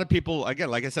 a lot of people, again,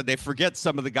 like I said, they forget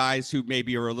some of the guys who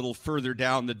maybe are a little further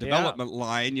down the development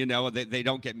line, they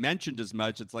don't get mentioned as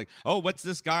much. It's like, oh, what's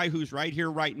this guy who's right here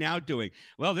right now doing?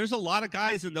 Well, there's a lot of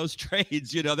guys in those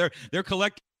trades, they're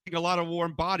collecting a lot of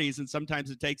warm bodies, and sometimes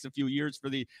it takes a few years for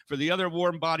the other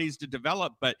warm bodies to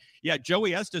develop. But yeah,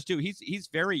 Joey Estes too, he's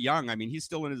very young. He's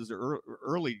still in his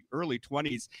early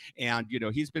 20s, and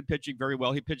he's been pitching very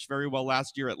well. He pitched very well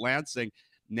last year at Lansing.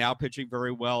 Now pitching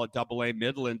very well at Double-A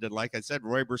Midland. And like I said,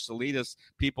 Royber Salinas,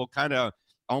 people kind of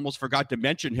almost forgot to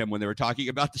mention him when they were talking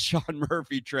about the Sean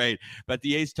Murphy trade. But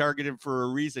the A's targeted him for a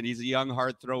reason. He's a young,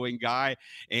 hard-throwing guy.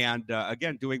 And,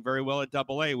 again, doing very well at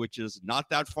Double-A, which is not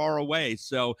that far away.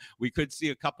 So we could see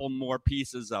a couple more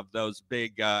pieces of those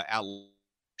big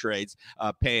trades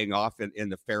paying off in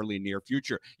the fairly near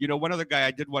future. One other guy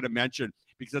I did want to mention,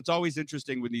 because it's always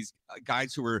interesting when these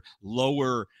guys who are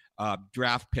lower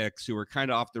draft picks, who are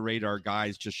kind of off the radar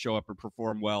guys, just show up and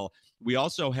perform well. We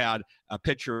also had a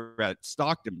pitcher at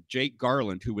Stockton, Jake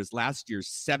Garland, who was last year's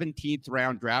 17th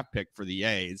round draft pick for the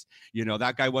A's.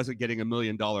 That guy wasn't getting $1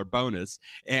 million bonus.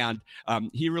 And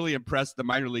he really impressed the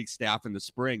minor league staff in the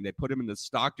spring. They put him in the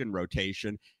Stockton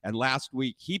rotation. And last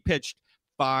week he pitched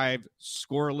 5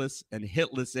 scoreless and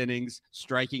hitless innings,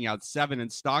 striking out 7 in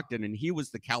Stockton, and he was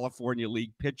the California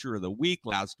League Pitcher of the Week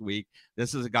last week.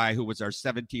 This is a guy who was our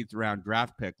 17th round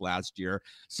draft pick last year.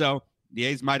 So the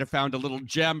A's might have found a little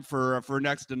gem for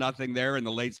next to nothing there in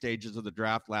the late stages of the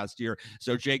draft last year.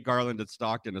 So Jake Garland at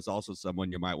Stockton is also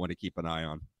someone you might want to keep an eye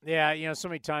on. Yeah, so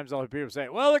many times I'll hear people say,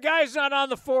 well, the guy's not on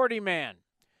the 40-man.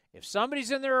 If somebody's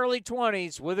in their early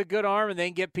 20s with a good arm and they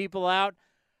can get people out,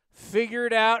 figure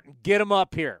it out and get them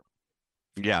up here.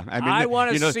 Yeah, I mean, I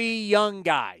want to see young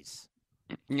guys.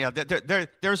 Yeah,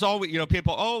 there's always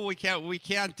people. Oh, we can't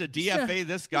DFA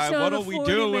this guy. What do we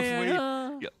do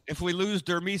if we lose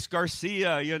Dermis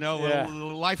Garcia?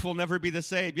 Life will never be the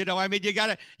same. I mean,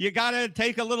 you gotta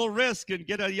take a little risk and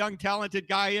get a young talented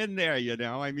guy in there.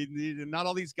 I mean, not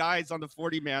all these guys on the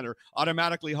 40-man are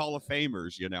automatically Hall of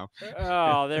Famers.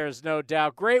 Oh, there's no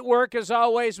doubt. Great work as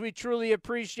always. We truly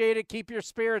appreciate it. Keep your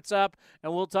spirits up,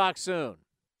 and we'll talk soon.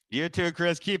 You too,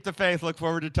 Chris. Keep the faith. Look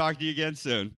forward to talking to you again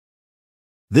soon.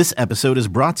 This episode is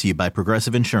brought to you by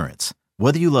Progressive Insurance.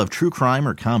 Whether you love true crime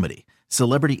or comedy,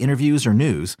 celebrity interviews or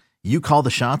news, you call the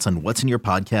shots on what's in your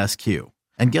podcast queue.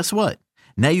 And guess what?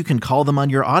 Now you can call them on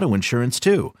your auto insurance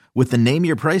too with the Name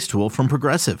Your Price tool from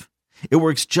Progressive. It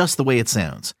works just the way it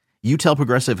sounds. You tell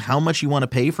Progressive how much you want to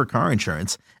pay for car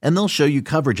insurance, and they'll show you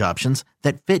coverage options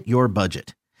that fit your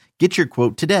budget. Get your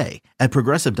quote today at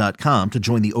Progressive.com to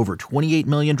join the over 28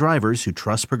 million drivers who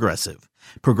trust Progressive.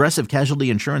 Progressive Casualty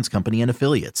Insurance Company and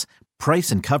Affiliates. Price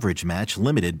and coverage match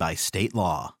limited by state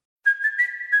law.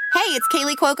 Hey, it's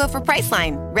Kaylee Cuoco for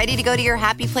Priceline. Ready to go to your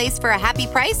happy place for a happy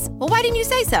price? Well, why didn't you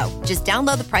say so? Just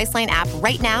download the Priceline app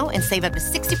right now and save up to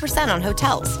 60% on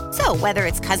hotels. So whether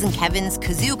it's Cousin Kevin's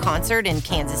Kazoo Concert in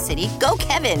Kansas City, go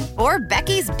Kevin, or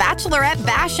Becky's Bachelorette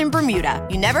Bash in Bermuda,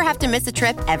 you never have to miss a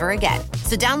trip ever again.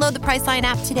 So download the Priceline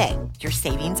app today. Your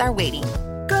savings are waiting.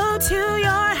 Go to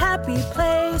your happy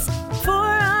place for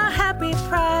a happy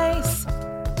price.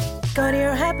 Go to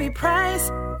your happy price,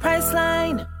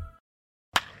 Priceline.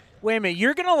 Wait a minute,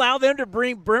 you're going to allow them to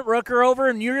bring Brent Rooker over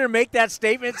and you're going to make that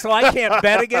statement so I can't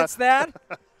bet against that?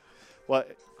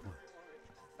 What?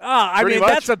 I mean,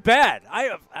 that's a bet.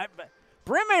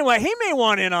 Brent may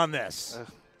want in on this.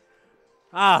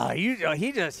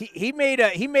 He made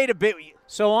a bit.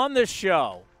 So on this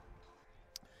show,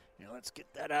 let's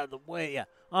get that out of the way. Yeah,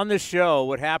 on this show,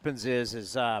 what happens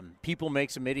is people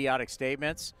make some idiotic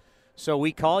statements, so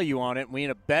we call you on it and we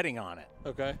end up betting on it.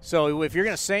 Okay. So if you're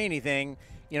going to say anything,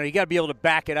 you got to be able to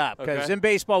back it up. Because in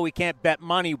baseball, we can't bet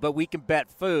money, but we can bet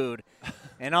food.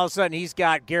 And all of a sudden, he's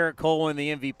got Garrett Cole in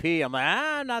the MVP. I'm like,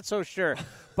 I'm not so sure.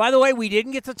 By the way, we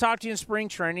didn't get to talk to you in spring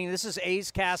training. This is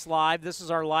A's Cast Live. This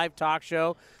is our live talk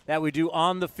show that we do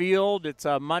on the field. It's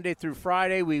Monday through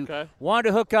Friday. We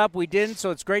wanted to hook up. We didn't,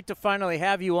 so it's great to finally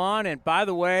have you on. And by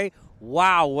the way,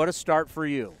 wow, what a start for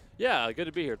you. Yeah, good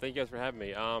to be here. Thank you guys for having me.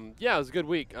 It was a good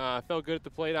week. I felt good at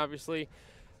the plate, obviously.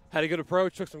 Had a good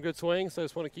approach, took some good swings, so I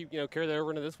just want to keep, carry that over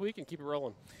into this week and keep it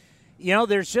rolling.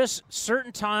 There's just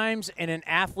certain times in an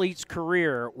athlete's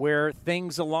career where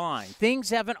things align. Things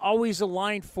haven't always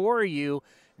aligned for you.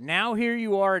 Now here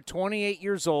you are at 28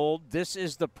 years old. This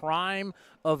is the prime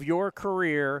of your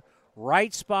career.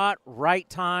 Right spot, right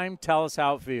time. Tell us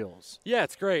how it feels. Yeah,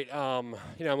 it's great. I'm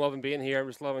loving being here. I'm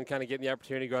just loving kind of getting the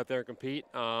opportunity to go out there and compete.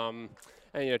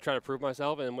 And, trying to prove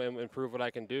myself and prove what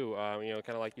I can do. Kind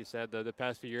of like you said, the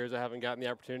past few years I haven't gotten the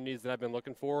opportunities that I've been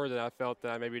looking for that I felt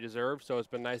that I maybe deserved. So it's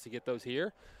been nice to get those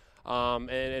here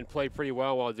and play pretty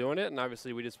well while doing it. And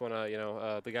obviously we just want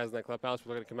to, the guys in that clubhouse,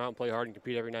 we're going to come out and play hard and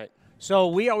compete every night. So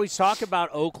we always talk about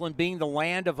Oakland being the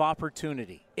land of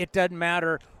opportunity. It doesn't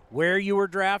matter where you were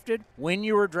drafted, when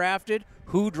you were drafted,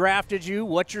 who drafted you,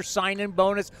 what's your sign-in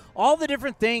bonus, all the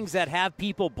different things that have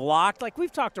people blocked. Like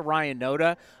we've talked to Ryan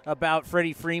Noda about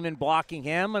Freddie Freeman blocking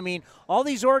him. I mean, all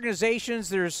these organizations,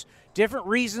 there's different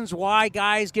reasons why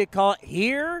guys get called.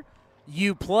 Here,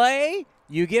 you play,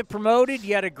 you get promoted,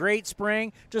 you had a great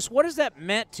spring. Just what has that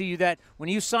meant to you that when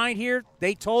you signed here,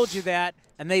 they told you that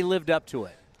and they lived up to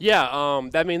it? Yeah,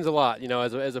 that means a lot.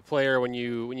 As a player, when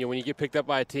you get picked up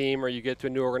by a team or you get to a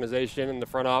new organization and the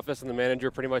front office and the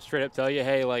manager pretty much straight up tell you,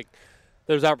 hey,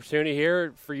 there's opportunity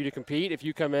here for you to compete. If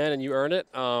you come in and you earn it,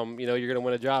 you're going to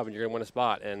win a job and you're going to win a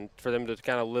spot. And for them to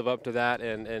kind of live up to that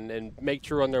and make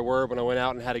true on their word when I went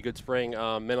out and had a good spring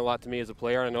meant a lot to me as a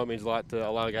player, and I know it means a lot to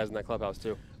a lot of guys in that clubhouse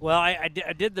too. Well, I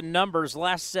did the numbers.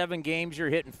 Last 7 games,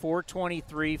 you're hitting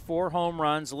 .423, 4 home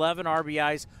runs, 11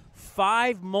 RBIs,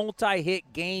 5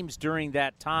 multi-hit games during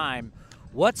that time.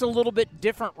 What's a little bit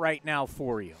different right now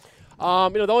for you?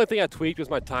 The only thing I tweaked was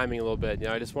my timing a little bit.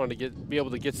 I just wanted to be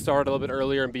able to get started a little bit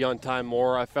earlier and be on time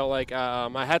more. I felt like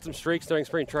I had some streaks during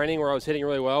spring training where I was hitting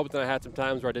really well, but then I had some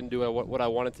times where I didn't do what I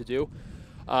wanted to do.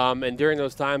 And during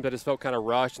those times, I just felt kind of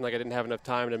rushed and like I didn't have enough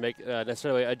time to make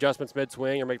necessarily adjustments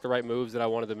mid-swing or make the right moves that I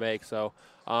wanted to make. So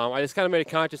I just kind of made a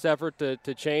conscious effort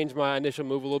to change my initial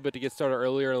move a little bit to get started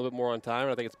earlier and a little bit more on time,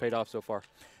 and I think it's paid off so far.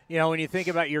 When you think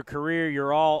about your career,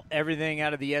 you're everything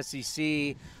out of the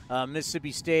SEC,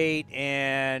 Mississippi State,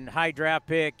 and high draft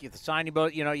pick, the signing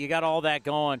bonus, you got all that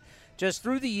going. Just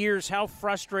through the years, how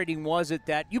frustrating was it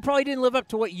that you probably didn't live up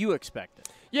to what you expected?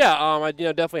 Yeah, I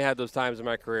definitely had those times in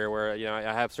my career where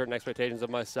I have certain expectations of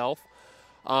myself,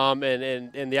 and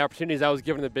the opportunities I was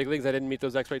given in the big leagues, I didn't meet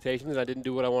those expectations, and I didn't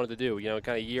do what I wanted to do.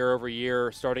 Kind of year over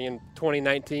year, starting in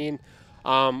 2019,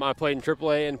 I played in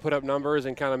AAA and put up numbers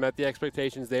and kind of met the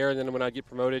expectations there. And then when I get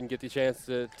promoted and get the chance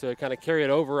to kind of carry it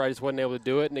over, I just wasn't able to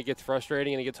do it, and it gets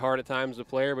frustrating and it gets hard at times as a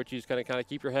player. But you just kind of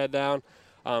keep your head down,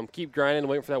 keep grinding, and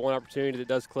waiting for that one opportunity that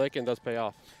does click and does pay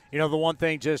off. The one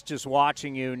thing just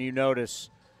watching you, and you notice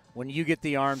when you get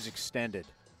the arms extended,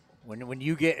 when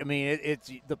you get,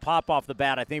 it's the pop off the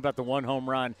bat. I think about the one home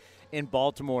run in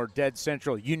Baltimore, dead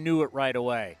central. You knew it right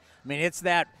away. It's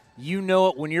that you know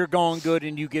it when you're going good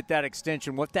and you get that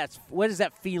extension. What is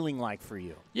that feeling like for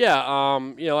you? Yeah,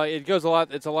 it goes a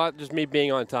lot. It's a lot just me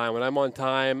being on time. When I'm on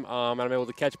time, and I'm able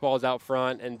to catch balls out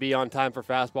front and be on time for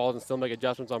fastballs and still make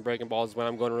adjustments on breaking balls is when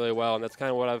I'm going really well. And that's kind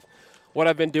of what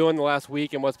I've been doing the last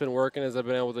week, and what's been working is I've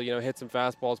been able to hit some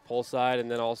fastballs pull side, and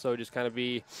then also just kind of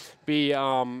be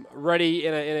ready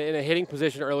in a hitting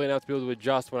position early enough to be able to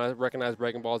adjust when I recognize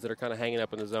breaking balls that are kind of hanging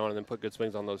up in the zone, and then put good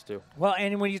swings on those too. Well,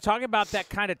 and when you talk about that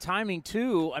kind of timing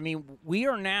too, we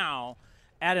are now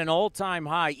at an all-time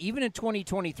high, even in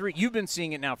 2023. You've been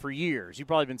seeing it now for years. You've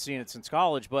probably been seeing it since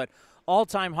college, but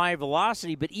all-time high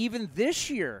velocity. But even this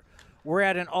year, we're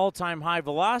at an all-time high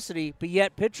velocity, but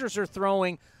yet pitchers are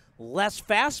throwing less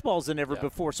fastballs than ever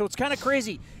before. So it's kind of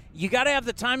crazy. You got to have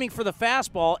the timing for the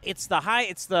fastball. It's the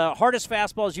hardest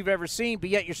fastballs you've ever seen,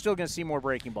 but yet you're still going to see more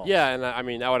breaking balls. Yeah, and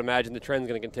I would imagine the trend's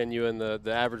going to continue, and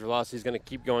the average velocity is going to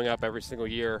keep going up every single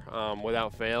year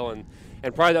without fail. And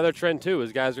probably the other trend, too,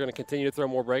 is guys are going to continue to throw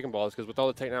more breaking balls because with all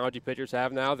the technology pitchers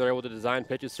have now, they're able to design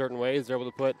pitches certain ways. They're able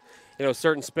to put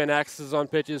certain spin axes on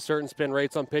pitches, certain spin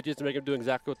rates on pitches to make them do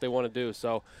exactly what they want to do.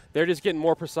 So they're just getting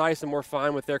more precise and more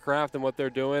fine with their craft and what they're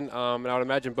doing. And I would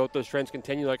imagine both those trends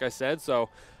continue, like I said. So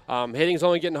hitting's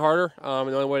only getting harder, and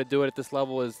the only way to do it at this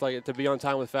level is to be on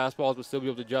time with fastballs but still be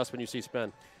able to adjust when you see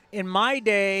spin. In my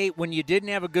day, when you didn't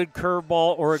have a good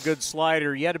curveball or a good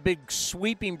slider, you had a big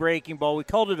sweeping breaking ball. We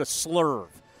called it a slurve.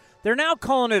 They're now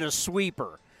calling it a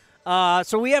sweeper.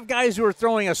 So we have guys who are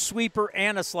throwing a sweeper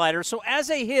and a slider. So as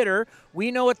a hitter,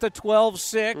 we know what the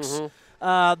 12-6,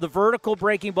 the vertical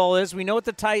breaking ball is. We know what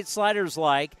the tight slider's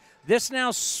like. This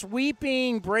now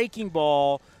sweeping breaking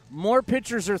ball, more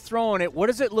pitchers are throwing it. What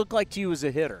does it look like to you as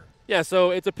a hitter? Yeah, so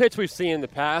it's a pitch we've seen in the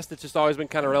past. It's just always been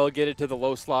kind of relegated to the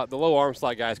low slot. The low arm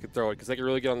slot guys could throw it because they could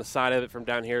really get on the side of it from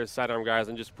down here, sidearm guys,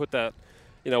 and just put that,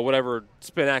 whatever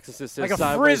spin axis this is. Like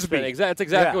a frisbee. That's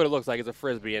exactly what it looks like. It's a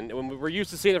frisbee. And when we're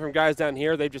used to seeing it from guys down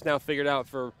here, they've just now figured out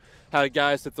for how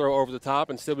guys to throw over the top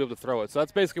and still be able to throw it. So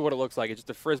that's basically what it looks like. It's just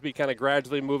a frisbee kind of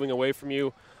gradually moving away from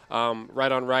you,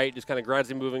 right on right, just kind of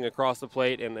gradually moving across the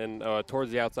plate and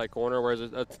towards the outside corner, whereas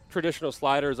a traditional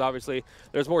slider is obviously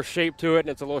there's more shape to it and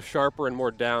it's a little sharper and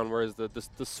more down, whereas the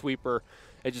sweeper,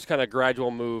 it's just kind of gradual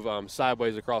move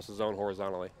sideways across the zone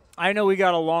horizontally. I know we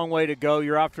got a long way to go.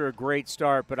 You're off to a great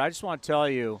start, but I just want to tell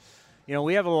you,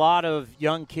 we have a lot of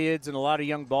young kids and a lot of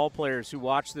young ball players who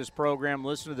watch this program,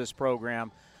 listen to this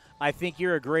program. I think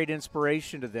you're a great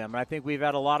inspiration to them. And I think we've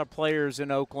had a lot of players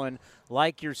in Oakland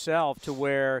like yourself to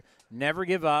where never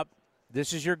give up.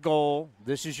 This is your goal.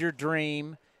 This is your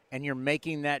dream. And you're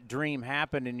making that dream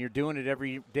happen, and you're doing it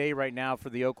every day right now for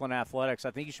the Oakland Athletics. I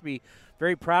think you should be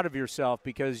very proud of yourself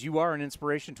because you are an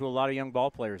inspiration to a lot of young ball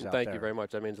players out there. Thank you very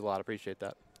much. That means a lot. I appreciate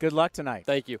that. Good luck tonight.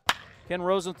 Thank you. Ken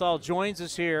Rosenthal joins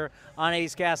us here on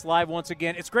A's Cast Live once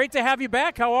again. It's great to have you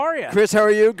back. How are you? Chris, how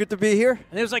are you? Good to be here.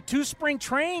 And it was like 2 spring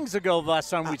trainings ago the last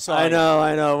time we saw you.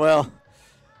 I know. Well,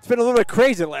 it's been a little bit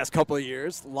crazy the last couple of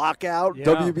years. Lockout,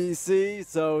 WBC,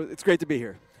 so it's great to be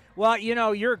here. Well,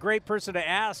 you're a great person to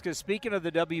ask because speaking of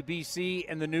the WBC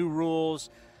and the new rules,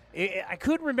 I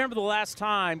couldn't remember the last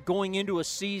time going into a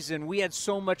season we had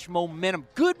so much momentum,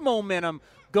 good momentum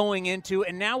going into,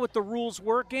 and now with the rules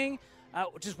working,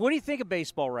 just what do you think of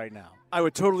baseball right now? I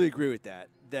would totally agree with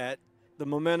that the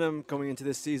momentum going into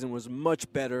this season was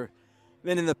much better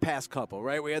than in the past couple,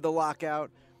 right? We had the lockout,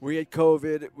 we had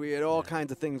COVID, we had all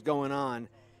kinds of things going on,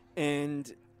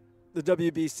 and the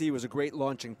WBC was a great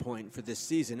launching point for this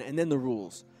season, and then the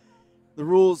rules. The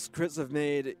rules, Chris, have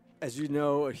made, as you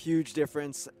know, a huge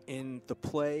difference in the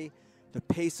play, the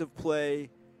pace of play,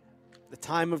 the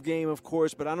time of game, of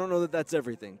course, but I don't know that that's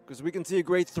everything because we can see a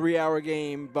great 3-hour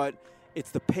game, but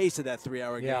it's the pace of that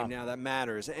 3-hour game now that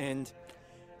matters, and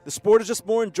the sport is just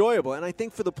more enjoyable, and I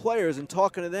think for the players and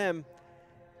talking to them,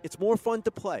 it's more fun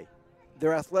to play.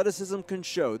 Their athleticism can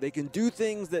show. They can do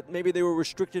things that maybe they were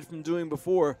restricted from doing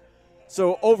before.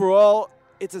 So overall,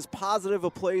 it's as positive a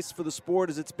place for the sport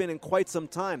as it's been in quite some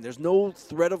time. There's no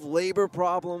threat of labor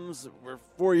problems. We're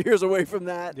 4 years away from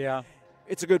that. Yeah.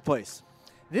 it's a good place.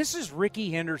 This is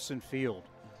Rickey Henderson Field.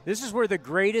 This is where the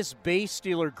greatest base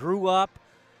stealer grew up,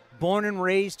 born and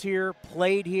raised here,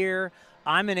 played here.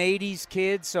 I'm an 80s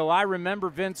kid, so I remember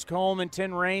Vince Coleman,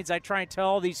 Tim Raines. I try and tell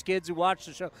all these kids who watch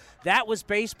the show, that was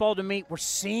baseball to me. We're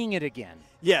seeing it again.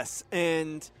 Yes,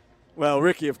 and, well,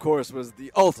 Rickey, of course, was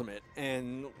the ultimate,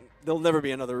 and there'll never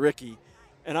be another Rickey.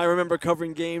 And I remember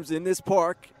covering games in this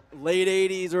park, late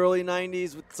 80s, early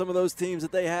 90s, with some of those teams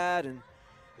that they had, and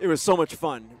it was so much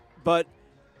fun. But,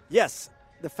 yes,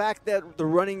 the fact that the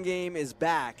running game is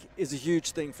back is a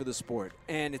huge thing for the sport,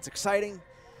 and it's exciting.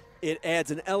 It adds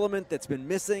an element that's been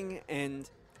missing, and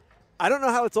I don't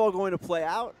know how it's all going to play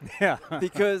out. Yeah.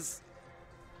 Because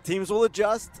teams will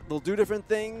adjust, they'll do different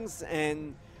things,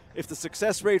 and if the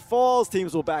success rate falls,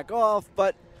 teams will back off.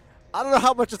 But I don't know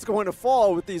how much it's going to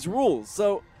fall with these rules.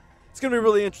 So it's going to be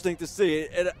really interesting to see.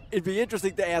 It'd be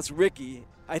interesting to ask Rickey.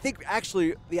 I think,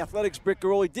 actually, the Athletics' Britt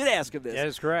Garoli did ask him this. That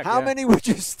is correct. How many would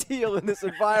you steal in this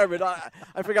environment?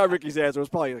 I forgot Rickey's answer. It was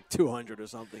probably like 200 or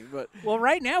something. But well,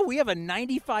 right now we have a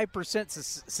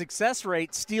 95% success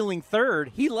rate stealing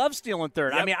third. He loves stealing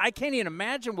third. Yep. I mean, I can't even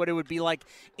imagine what it would be like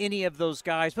any of those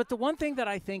guys. But the one thing that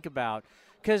I think about,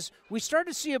 because we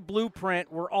started to see a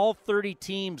blueprint where all 30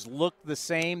 teams look the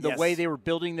same, the Yes. way they were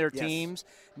building their Yes. teams.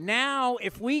 Now,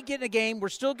 if we get in a game, we're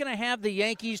still going to have the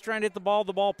Yankees trying to hit the ball at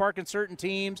the ballpark in certain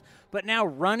teams, but now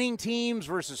running teams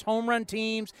versus home run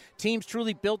teams, teams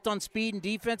truly built on speed and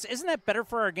defense. Isn't that better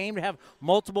for our game to have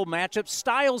multiple matchups?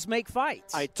 Styles make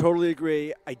fights. I totally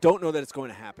agree. I don't know that it's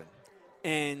going to happen.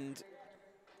 And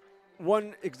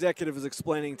one executive is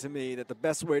explaining to me that the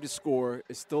best way to score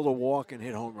is still to walk and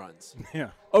hit home runs.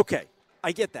 Yeah. Okay,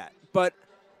 I get that. But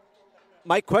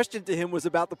my question to him was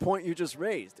about the point you just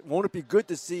raised. Won't it be good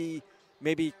to see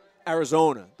maybe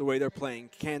Arizona, the way they're playing,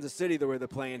 Kansas City, the way they're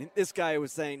playing? This guy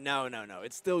was saying, no,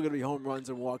 it's still going to be home runs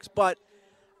and walks. But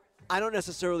I don't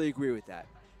necessarily agree with that.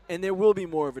 And there will be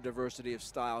more of a diversity of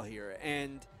style here.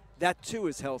 And that, too,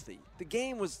 is healthy. The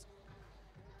game was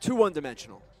too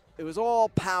one-dimensional. It was all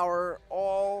power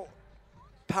on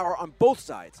both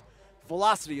sides.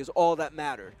 Velocity is all that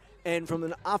mattered. And from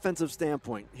an offensive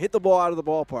standpoint, hit the ball out of the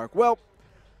ballpark. Well,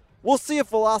 we'll see if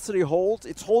velocity holds.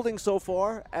 It's holding so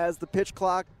far as the pitch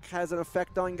clock has an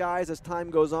effect on guys as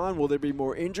time goes on. Will there be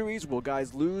more injuries? Will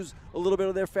guys lose a little bit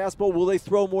of their fastball? Will they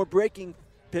throw more breaking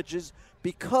pitches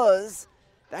because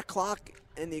that clock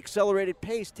and the accelerated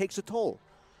pace takes a toll?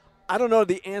 I don't know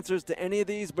the answers to any of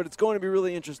these, but it's going to be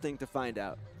really interesting to find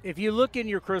out. If you look in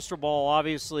your crystal ball,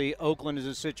 obviously Oakland is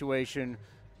a situation.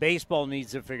 Baseball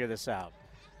needs to figure this out.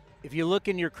 If you look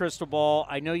in your crystal ball,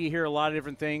 I know you hear a lot of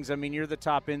different things. I mean, you're the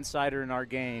top insider in our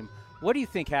game. What do you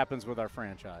think happens with our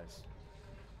franchise?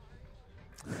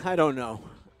 I don't know.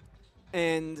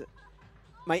 And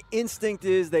my instinct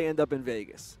is they end up in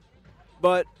Vegas.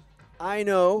 But I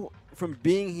know from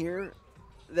being here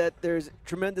that there's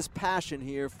tremendous passion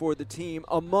here for the team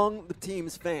among the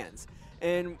team's fans.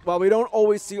 And while we don't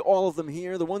always see all of them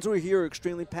here, the ones who are here are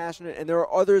extremely passionate, and there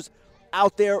are others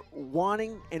out there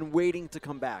wanting and waiting to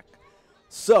come back.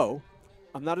 So,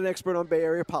 I'm not an expert on Bay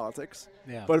Area politics,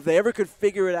 but if they ever could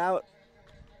figure it out,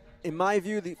 in my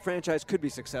view, the franchise could be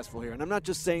successful here. And I'm not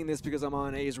just saying this because I'm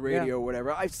on A's radio or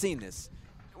whatever. I've seen this.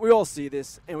 We all see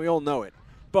this, and we all know it.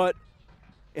 But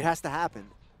it has to happen.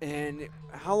 And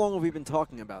how long have we been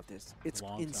talking about this? It's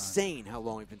insane how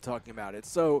long we've been talking about it.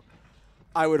 So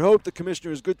I would hope the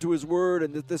commissioner is good to his word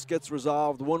and that this gets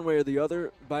resolved one way or the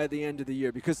other by the end of the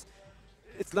year, because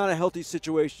it's not a healthy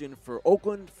situation for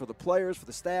Oakland, for the players, for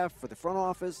the staff, for the front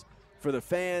office, for the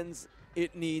fans.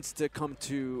 It needs to come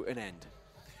to an end.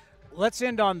 Let's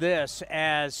end on this.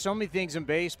 As so many things in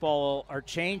baseball are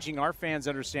changing, our fans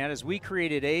understand. As we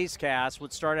created A's Cast,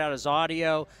 what started out as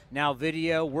audio, now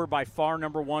video. We're by far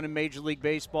number one in Major League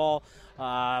Baseball.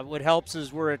 What helps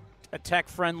is we're a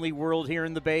tech-friendly world here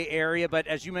in the Bay Area. But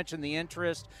as you mentioned, the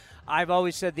interest, I've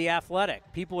always said The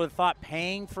Athletic. People have thought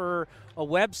paying for a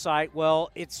website,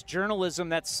 well, it's journalism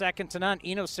that's second to none.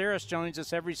 Eno Saris joins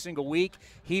us every single week.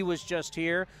 He was just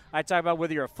here. I talk about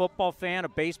whether you're a football fan, a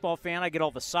baseball fan. I get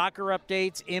all the soccer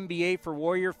updates, NBA for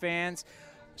Warrior fans.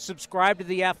 Subscribe to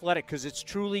The Athletic because it's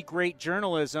truly great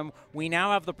journalism. We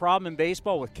now have the problem in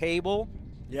baseball with cable.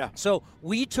 Yeah. So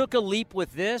we took a leap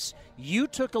with this. You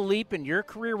took a leap in your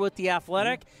career with The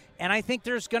Athletic. And I think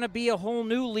there's going to be a whole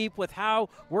new leap with how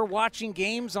we're watching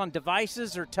games on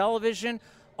devices or television.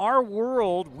 Our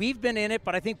world, we've been in it,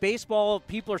 but I think baseball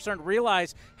people are starting to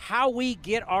realize how we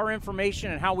get our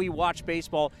information and how we watch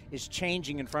baseball is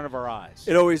changing in front of our eyes.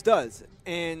 It always does.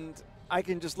 And I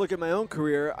can just look at my own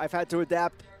career. I've had to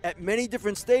adapt at many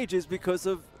different stages because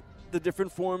of the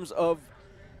different forms of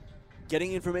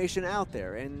getting information out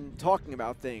there and talking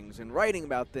about things and writing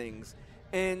about things.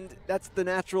 And that's the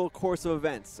natural course of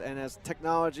events. And as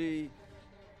technology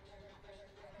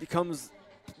becomes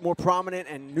more prominent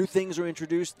and new things are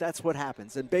introduced, that's what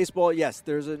happens. In baseball, yes,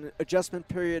 there's an adjustment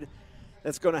period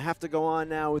that's going to have to go on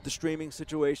now with the streaming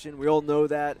situation. We all know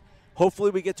that.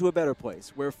 Hopefully we get to a better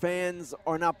place where fans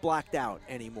are not blacked out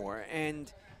anymore. And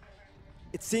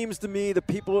it seems to me the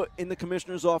people in the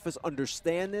commissioner's office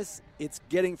understand this. It's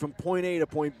getting from point A to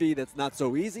point B that's not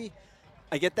so easy.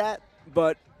 I get that,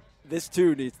 but this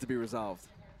too needs to be resolved.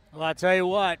 Well, I'll tell you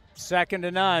what, second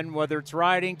to none, whether it's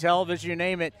writing, television, you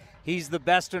name it, he's the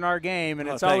best in our game, and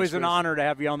it's always an honor to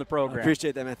have you on the program. I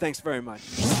appreciate that, man. Thanks very much.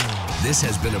 This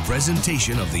has been a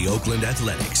presentation of the Oakland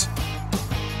Athletics.